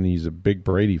time, and he's a big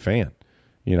Brady fan.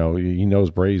 He knows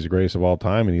Brady's the greatest of all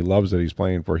time, and he loves that he's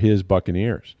playing for his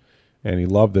Buccaneers, and he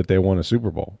loved that they won a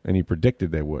Super Bowl, and he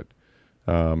predicted they would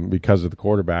because of the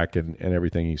quarterback and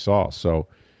everything he saw. So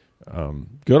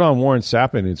good on Warren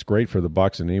Sapp, and it's great for the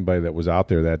Bucs and anybody that was out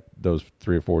there those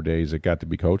 3 or 4 days that got to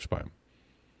be coached by him.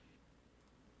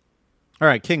 All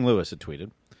right, King Lewis had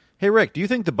tweeted, "Hey, Rick, do you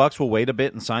think the Bucs will wait a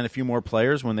bit and sign a few more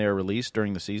players when they are released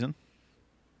during the season?"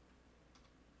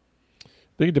 I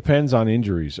think it depends on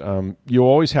injuries. You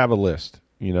always have a list.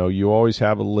 You always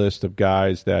have a list of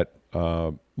guys that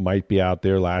might be out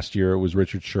there. Last year it was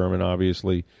Richard Sherman,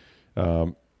 obviously.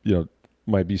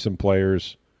 Might be some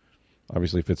players.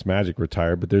 Obviously Fitzmagic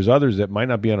retired, but there's others that might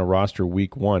not be on a roster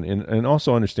week one. And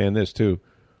also understand this too,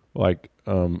 for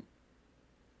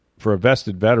a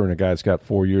vested veteran, a guy that's got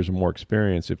 4 years or more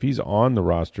experience, if he's on the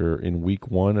roster in week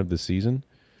one of the season,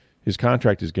 his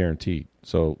contract is guaranteed.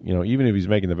 So, even if he's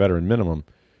making the veteran minimum,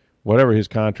 whatever his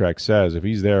contract says, if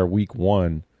he's there week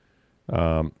one,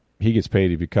 he gets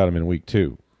paid if you cut him in week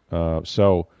two. You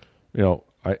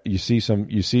see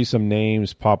some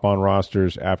names pop on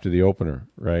rosters after the opener,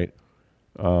 right?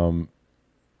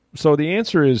 So the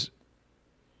answer is,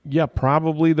 yeah,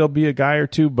 probably there'll be a guy or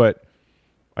two, but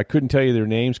I couldn't tell you their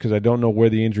names because I don't know where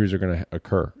the injuries are going to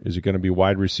occur. Is it going to be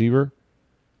wide receiver?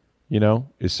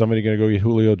 Is somebody going to go get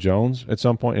Julio Jones at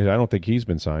some point? I don't think he's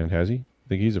been signed, has he? I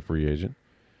think he's a free agent.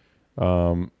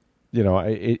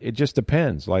 It just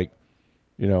depends.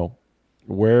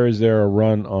 Where is there a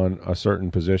run on a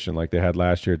certain position like they had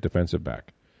last year at defensive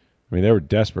back? I mean, they were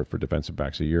desperate for defensive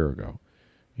backs a year ago.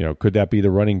 Could that be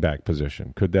the running back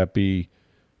position? Could that be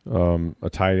a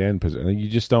tight end position?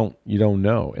 You don't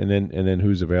know. And then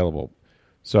who's available?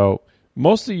 So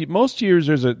most years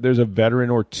there's a veteran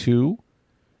or two.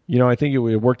 I think it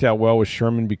worked out well with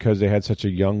Sherman because they had such a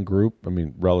young group. I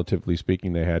mean, relatively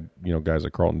speaking, they had guys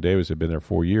like Carlton Davis had been there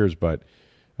 4 years, but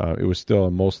it was still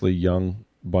a mostly young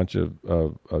bunch of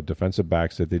defensive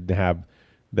backs that didn't have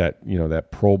that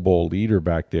that Pro Bowl leader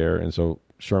back there, and so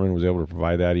Sherman was able to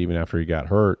provide that even after he got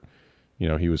hurt.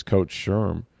 He was Coach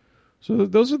Sherm. So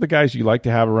those are the guys you like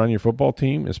to have around your football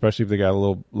team, especially if they got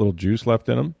a little juice left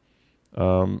in them.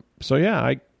 So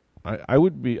yeah, I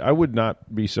would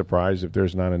not be surprised if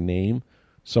there's not a name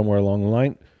somewhere along the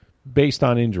line based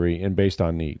on injury and based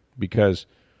on need, because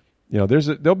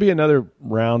there'll be another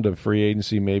round of free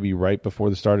agency maybe right before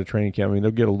the start of training camp. I mean,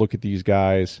 they'll get a look at these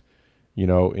guys,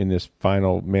 in this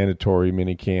final mandatory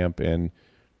mini camp, and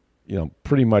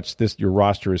pretty much your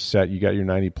roster is set. You got your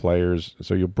 90 players,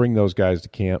 so you'll bring those guys to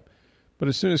camp. But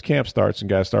as soon as camp starts and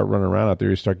guys start running around out there,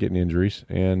 you start getting injuries,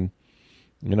 and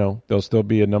there'll still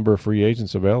be a number of free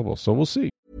agents available. So we'll see.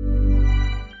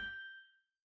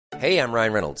 Hey, I'm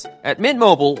Ryan Reynolds. At Mint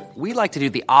Mobile, we like to do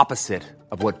the opposite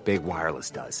of what Big Wireless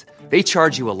does. They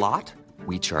charge you a lot,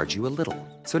 we charge you a little.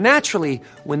 So naturally,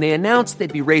 when they announced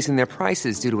they'd be raising their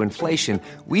prices due to inflation,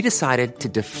 we decided to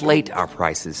deflate our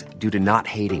prices due to not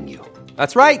hating you.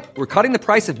 That's right. We're cutting the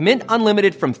price of Mint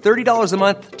Unlimited from $30 a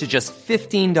month to just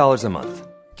 $15 a month.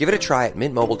 Give it a try at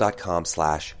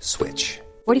mintmobile.com/switch.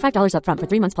 $45 up front for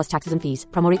 3 months plus taxes and fees.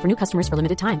 Promo rate for new customers for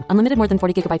limited time. Unlimited more than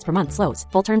 40 gigabytes per month. Slows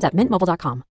full terms at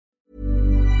mintmobile.com.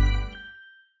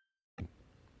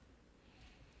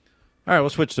 All right, we'll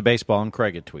switch to baseball, and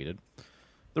Craig had tweeted,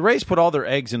 "The Rays put all their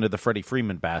eggs into the Freddie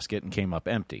Freeman basket and came up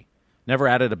empty. Never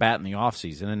added a bat in the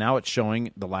offseason, and now it's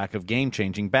showing the lack of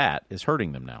game-changing bat is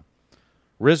hurting them now.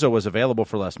 Rizzo was available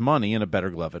for less money and a better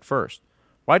glove at first.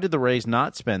 Why did the Rays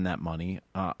not spend that money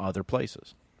other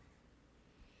places?"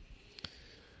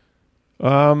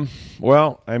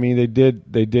 Well, I mean, they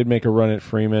did make a run at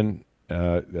Freeman.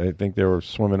 I think they were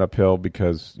swimming uphill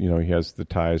because he has the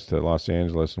ties to Los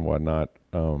Angeles and whatnot.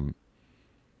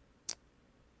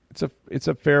 It's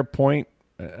a fair point.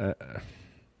 I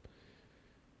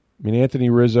mean, Anthony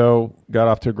Rizzo got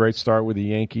off to a great start with the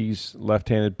Yankees,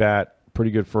 left-handed bat,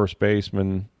 pretty good first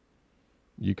baseman.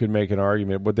 You could make an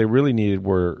argument. What they really needed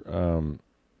were,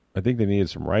 I think they needed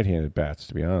some right-handed bats,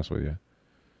 to be honest with you.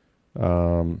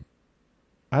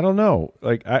 I don't know.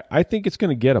 Like, I think it's going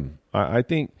to get him. I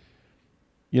think,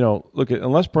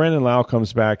 unless Brandon Lau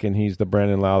comes back and he's the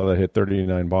Brandon Lau that hit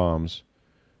 39 bombs,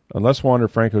 unless Wander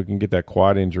Franco can get that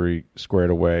quad injury squared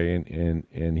away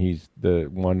and he's the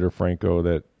Wander Franco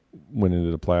that went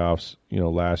into the playoffs,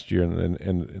 last year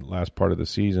and last part of the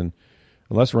season,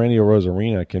 unless Randy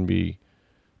Arozarena can be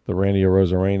the Randy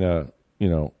Arozarena,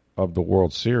 of the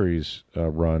World Series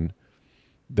run,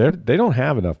 they don't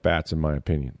have enough bats, in my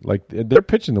opinion. Like, they're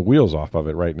pitching the wheels off of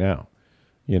it right now.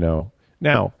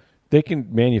 Now they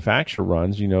can manufacture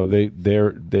runs.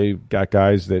 They've got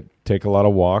guys that take a lot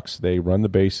of walks. They run the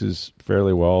bases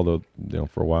fairly well. Though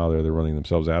for a while there they're running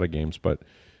themselves out of games, but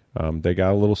they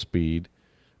got a little speed.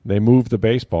 They move the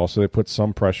baseball, so they put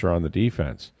some pressure on the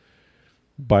defense.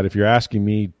 But if you're asking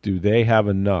me, do they have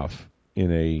enough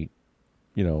in a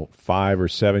 5 or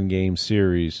 7 game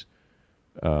series,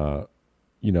 to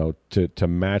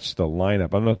match the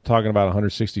lineup? I'm not talking about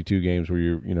 162 games where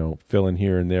you're, filling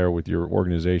here and there with your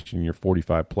organization, your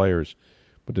 45 players.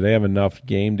 But do they have enough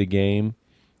game to game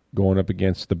going up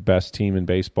against the best team in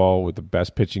baseball with the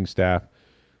best pitching staff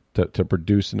to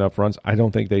produce enough runs? I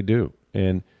don't think they do.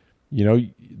 And,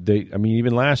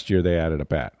 even last year they added a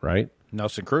bat, right?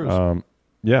 Nelson Cruz.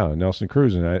 Nelson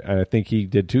Cruz. And I think he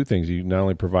did two things. He not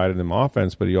only provided them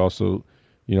offense, but he also,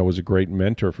 was a great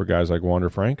mentor for guys like Wander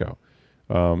Franco.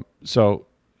 So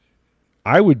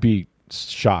I would be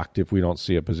shocked if we don't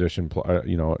see a position,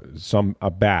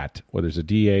 a bat, whether it's a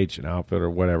DH, an outfielder,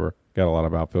 whatever. Got a lot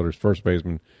of outfielders, first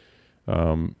baseman.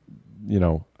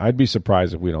 I'd be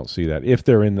surprised if we don't see that if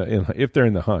they're in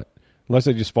the hunt, unless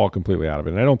they just fall completely out of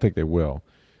it. And I don't think they will,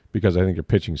 because I think their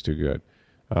pitching's too good.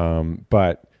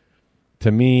 But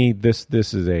to me, this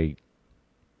is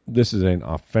an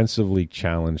offensively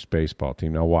challenged baseball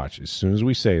team. Now watch, as soon as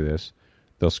we say this,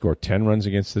 they'll score 10 runs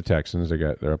against the Texans.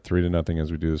 They're up 3-0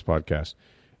 as we do this podcast,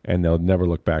 and they'll never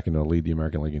look back and they'll lead the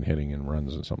American League in hitting and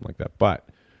runs and something like that. But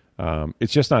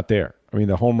it's just not there. I mean,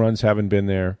 the home runs haven't been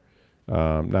there.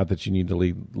 Not that you need to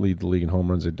lead the league in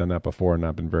home runs. They've done that before and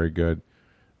not been very good.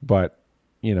 But,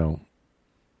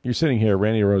 you're sitting here,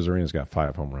 Randy Arozarena's got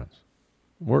 5 home runs.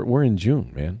 We're in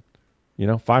June, man.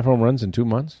 5 home runs in 2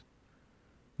 months?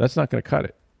 That's not going to cut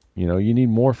it. You need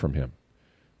more from him.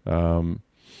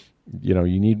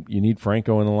 You need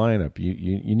Franco in the lineup.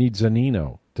 You need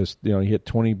Zunino to, he hit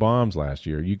 20 bombs last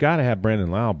year. You got to have Brandon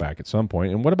Lau back at some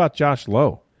point. And what about Josh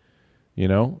Lowe?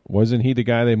 Wasn't he the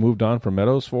guy they moved on from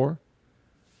Meadows for?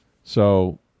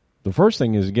 So the first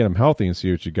thing is to get him healthy and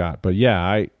see what you got. But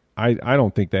yeah, I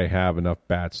don't think they have enough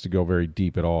bats to go very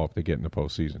deep at all if they get in the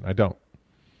postseason. I don't.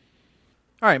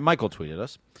 All right, Michael tweeted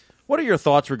us. What are your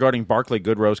thoughts regarding Barclay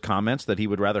Goodrow's comments that he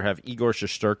would rather have Igor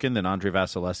Shesterkin than Andrei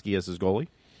Vasilevsky as his goalie?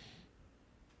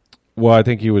 Well, I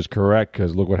think he was correct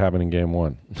because look what happened in Game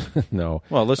 1. No.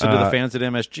 Well, listen to the fans at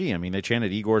MSG. I mean, they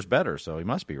chanted Igor's better, so he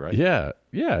must be, right? Yeah,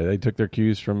 they took their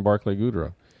cues from Barclay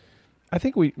Goodrow. I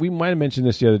think we might have mentioned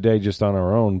this the other day just on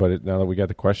our own, but now that we got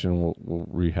the question, we'll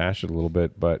rehash it a little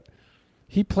bit. But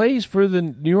he plays for the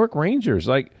New York Rangers.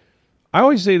 Like, I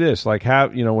always say this, like,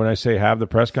 when I say have the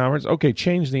press conference, okay,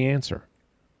 change the answer,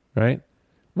 right?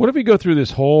 What if we go through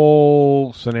this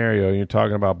whole scenario and you're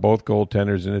talking about both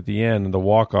goaltenders, and at the end, the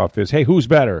walk-off is, hey, who's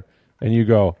better? And you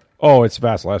go, oh, it's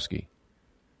Vasilevsky.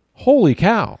 Holy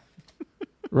cow,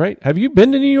 right? Have you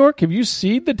been to New York? Have you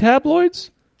seen the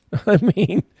tabloids? I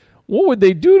mean, what would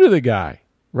they do to the guy,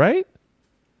 right?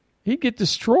 He'd get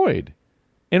destroyed,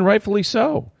 and rightfully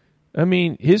so. I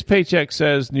mean, his paycheck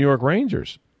says New York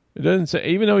Rangers. It doesn't say,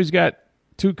 even though he's got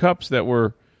 2 cups that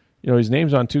were, his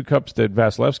name's on 2 cups that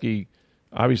Vasilevsky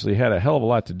obviously had a hell of a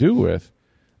lot to do with.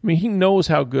 I mean, he knows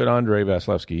how good Andrei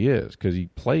Vasilevsky is because he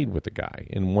played with the guy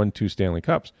and won 2 Stanley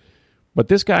Cups. But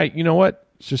this guy, you know what?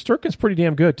 Shesterkin's pretty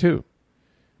damn good too.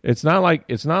 It's not like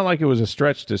it was a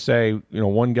stretch to say,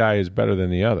 one guy is better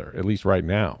than the other, at least right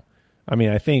now. I mean,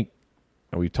 I think,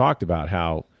 and we talked about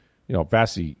how,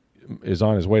 Vasi is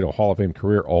on his way to a Hall of Fame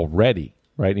career already,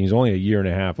 right? And he's only a year and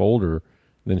a half older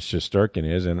than Shesterkin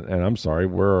is, and I'm sorry,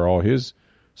 where are all his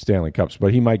Stanley Cups?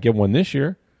 But he might get one this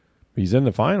year. He's in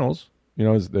the finals,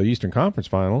 the Eastern Conference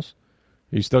Finals.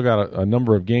 He's still got a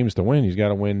number of games to win. He's got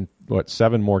to win,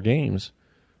 7 more games.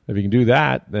 If he can do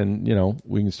that, then,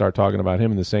 we can start talking about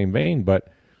him in the same vein. But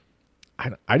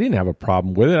I didn't have a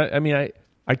problem with it. I mean,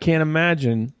 I can't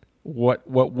imagine what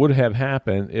would have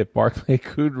happened if Barclay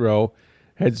Goodrow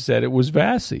had said it was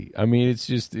Vasi. I mean, it's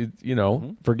just,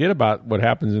 forget about what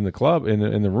happens in the club,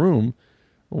 in the room.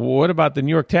 What about the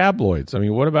New York tabloids? I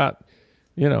mean, what about,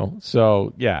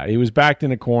 so, yeah, he was backed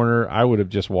in a corner. I would have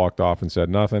just walked off and said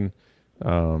nothing.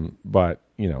 But,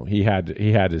 he had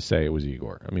to say it was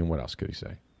Igor. I mean, what else could he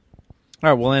say? All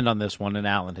right, we'll end on this one, and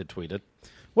Alan had tweeted,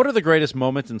 what are the greatest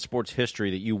moments in sports history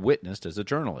that you witnessed as a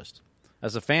journalist?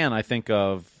 As a fan, I think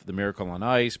of the Miracle on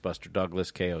Ice, Buster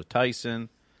Douglas, KO Tyson,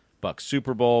 Bucks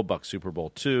Super Bowl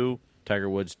II, Tiger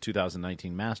Woods'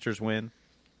 2019 Masters win.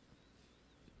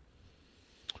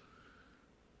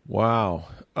 Wow.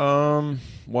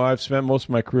 Well, I've spent most of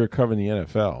my career covering the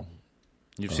NFL.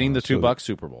 You've seen the two Bucks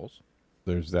Super Bowls.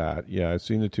 There's that. Yeah, I've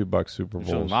seen the two Bucks Super You've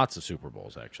Bowls. seen lots of Super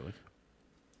Bowls, actually.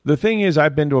 The thing is,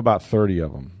 I've been to about 30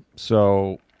 of them.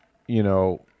 So, you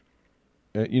know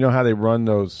how they run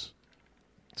those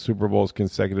Super Bowls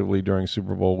consecutively during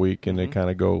Super Bowl week, and they kind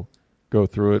of go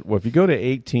through it. Well, if you go to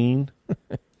 18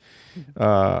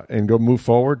 and go move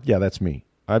forward, yeah, that's me.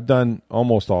 I've done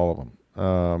almost all of them.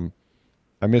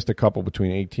 I missed a couple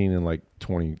between 18 and like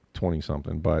 20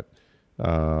 something, but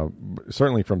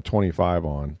certainly from 25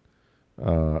 on,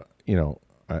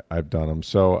 I've done them.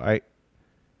 So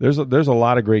there's a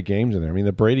lot of great games in there. I mean,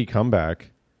 the Brady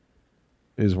comeback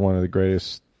is one of the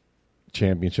greatest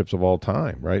championships of all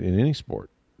time, right, in any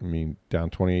sport. I mean, down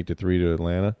 28-3 to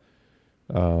Atlanta.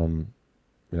 I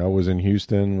was in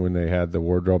Houston when they had the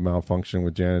wardrobe malfunction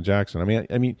with Janet Jackson. I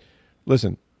mean,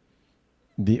 listen,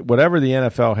 whatever the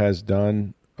NFL has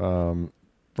done from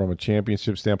a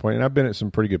championship standpoint, and I've been at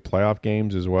some pretty good playoff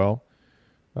games as well.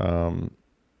 I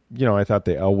thought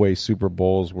the Elway Super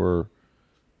Bowls were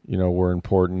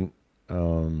important.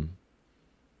 What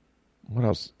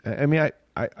else? I mean,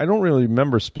 I don't really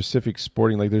remember specific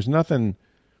sporting. Like, there's nothing,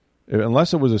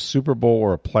 unless it was a Super Bowl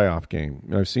or a playoff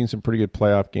game. I've seen some pretty good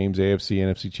playoff games, AFC,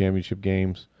 NFC championship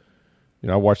games.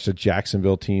 I watched a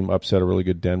Jacksonville team upset a really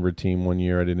good Denver team one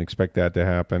year. I didn't expect that to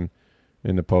happen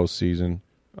in the postseason.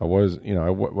 I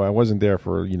wasn't there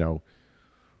for,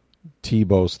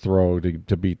 Tebow's throw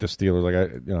to beat the Steelers. Like, I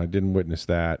didn't witness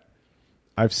that.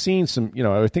 I've seen some,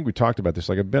 I think we talked about this.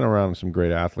 Like, I've been around some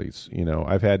great athletes.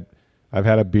 I've had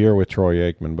a beer with Troy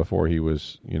Aikman before he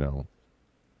was,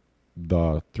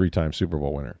 the 3-time Super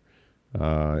Bowl winner.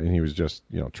 And he was just,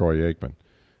 Troy Aikman.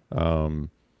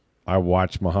 I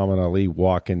watched Muhammad Ali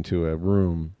walk into a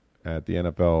room at the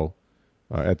NFL,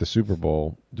 at the Super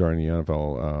Bowl during the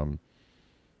NFL,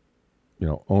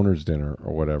 owners' dinner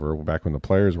or whatever, back when the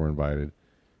players were invited,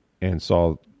 and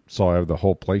saw the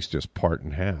whole place just part in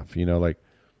half. Like,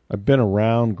 I've been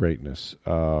around greatness,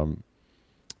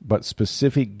 but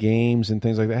specific games and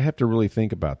things like that, I have to really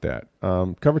think about that.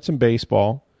 Covered some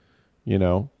baseball,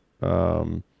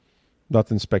 nothing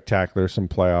spectacular, some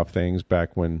playoff things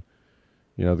back when,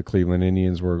 the Cleveland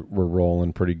Indians were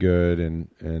rolling pretty good,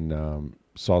 and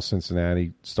saw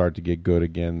Cincinnati start to get good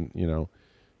again,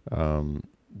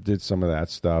 did some of that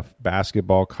stuff.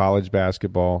 Basketball, college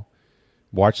basketball,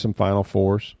 watched some Final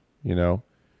Fours,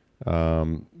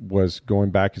 was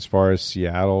going back as far as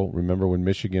Seattle. Remember when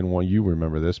Michigan won? You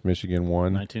remember this. Michigan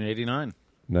won. 1989.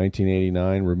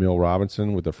 1989, Ramil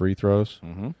Robinson with the free throws.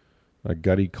 Mm-hmm. A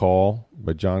gutty call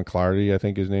by John Clardy, I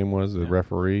think his name was, the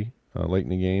referee, late in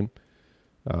the game.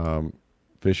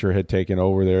 Fisher had taken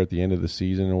over there at the end of the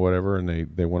season or whatever, and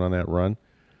they went on that run.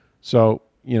 So,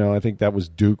 I think that was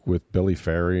Duke with Billy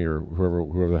Ferry or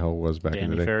whoever the hell it was back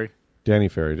in the day. Ferry. Danny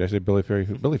Ferry. Did I say Billy Ferry?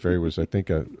 Billy Ferry was, I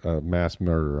think, a mass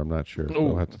murderer. I'm not sure. So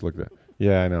I'll have to look at that.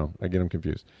 Yeah, I know. I get him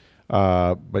confused.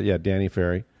 But yeah, Danny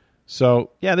Ferry. So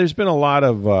yeah, there's been a lot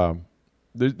of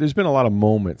there's been a lot of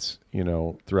moments,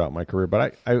 throughout my career.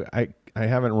 But I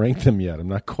haven't ranked them yet. I'm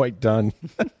not quite done,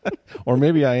 or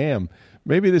maybe I am.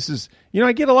 Maybe this is,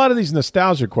 I get a lot of these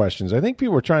nostalgia questions. I think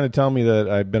people are trying to tell me that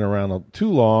I've been around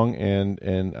too long,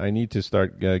 and I need to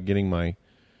start getting my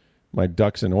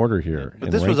ducks in order here. But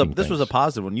this was a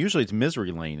positive one. Usually, it's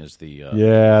misery lane is the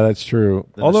yeah, that's true.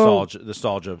 The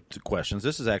nostalgia questions.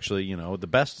 This is actually the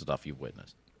best stuff you've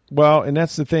witnessed. Well, and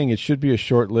that's the thing. It should be a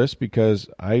short list because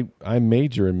I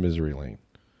major in misery lane.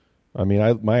 I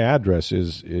mean, my address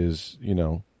is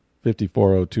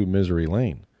 5402 Misery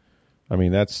Lane. I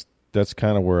mean, that's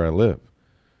kind of where I live,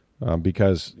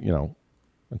 because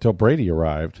until Brady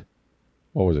arrived,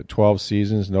 what was it? 12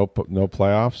 seasons, no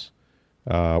playoffs.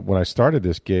 When I started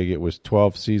this gig, it was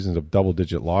 12 seasons of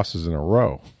double-digit losses in a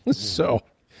row. So,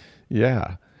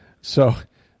 yeah. So,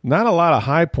 not a lot of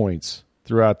high points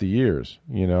throughout the years,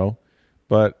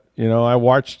 But, I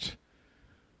watched,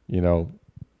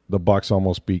 the Bucks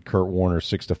almost beat Kurt Warner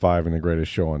 6-5 in the greatest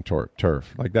show on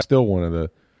turf. Like, that's still one of the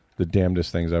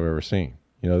damnedest things I've ever seen.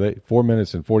 4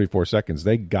 minutes and 44 seconds,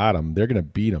 they got them. They're going to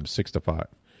beat them 6-5.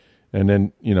 And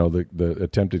then, the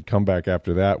attempted comeback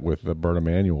after that with the Bert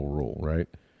Emanuel rule, right?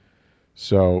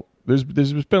 So there's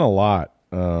been a lot.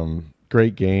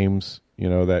 Great games,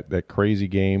 that crazy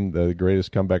game, the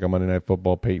greatest comeback on Monday Night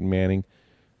Football, Peyton Manning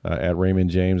at Raymond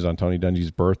James on Tony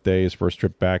Dungy's birthday, his first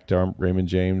trip back to Raymond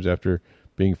James after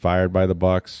being fired by the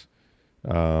Bucks.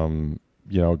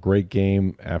 A great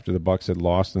game after the Bucks had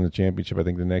lost in the championship. I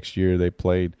think the next year they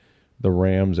played the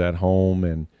Rams at home,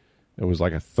 and it was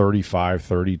like a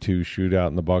 35-32 shootout,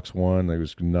 and the Bucks won. It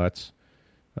was nuts.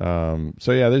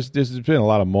 There's been a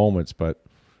lot of moments, but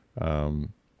I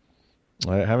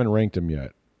haven't ranked them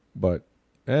yet. But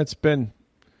it's been,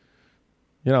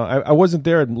 I wasn't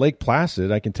there at Lake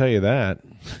Placid, I can tell you that.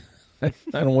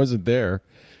 I wasn't there.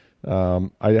 I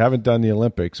haven't done the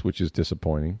Olympics, which is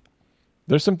disappointing.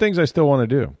 There's some things I still want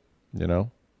to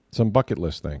do, some bucket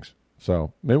list things.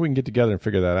 So maybe we can get together and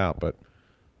figure that out. But,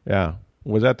 yeah,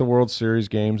 was at the World Series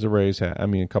games the Rays had. I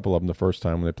mean, a couple of them the first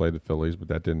time when they played the Phillies, but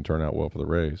that didn't turn out well for the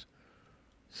Rays.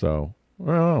 So, I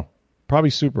don't know. Probably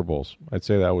Super Bowls. I'd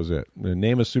say that was it.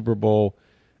 Name a Super Bowl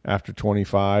after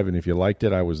 25, and if you liked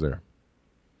it, I was there.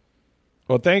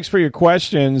 Well, thanks for your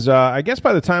questions. I guess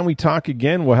by the time we talk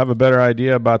again, we'll have a better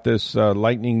idea about this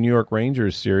Lightning New York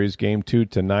Rangers series. Game 2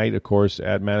 tonight, of course,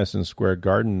 at Madison Square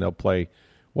Garden. They'll play,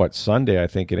 Sunday, I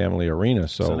think, at Amalie Arena.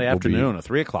 So Sunday afternoon, a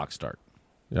 3 o'clock start.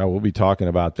 Yeah, we'll be talking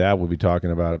about that. We'll be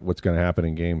talking about what's going to happen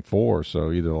in Game 4.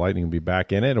 So either the Lightning will be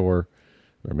back in it or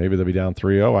maybe they'll be down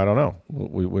 3-0. I don't know.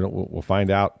 We'll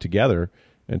find out together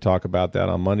and talk about that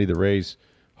on Monday. The Rays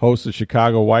host the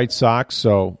Chicago White Sox,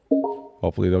 so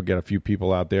hopefully they'll get a few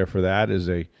people out there for that as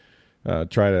they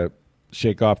try to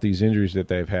shake off these injuries that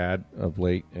they've had of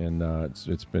late, and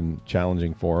it's been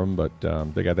challenging for them, but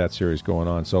they got that series going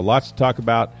on. So lots to talk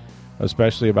about,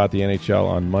 especially about the NHL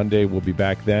on Monday. We'll be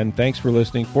back then. Thanks for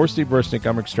listening. For Steve Bursnick,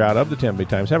 I'm Rick Stroud of the Tampa Bay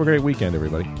Times. Have a great weekend,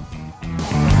 everybody.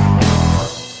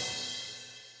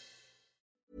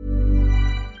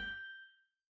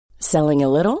 Selling a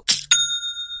little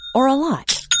or a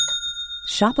lot?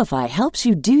 Shopify helps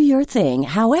you do your thing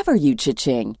however you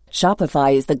cha-ching.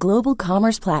 Shopify is the global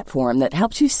commerce platform that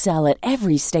helps you sell at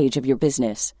every stage of your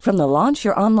business. From the launch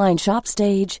your online shop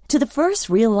stage to the first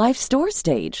real-life store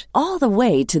stage, all the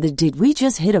way to the did we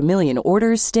just hit a million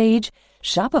orders stage.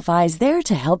 Shopify is there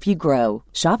to help you grow.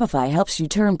 Shopify helps you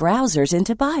turn browsers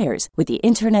into buyers with the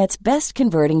internet's best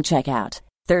converting checkout.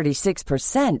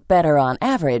 36% better on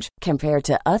average compared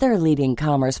to other leading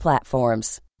commerce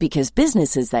platforms. Because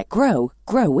businesses that grow,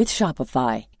 grow with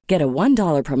Shopify. Get a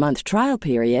 $1 per month trial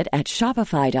period at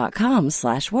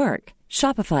shopify.com/work.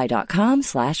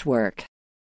 Shopify.com/work.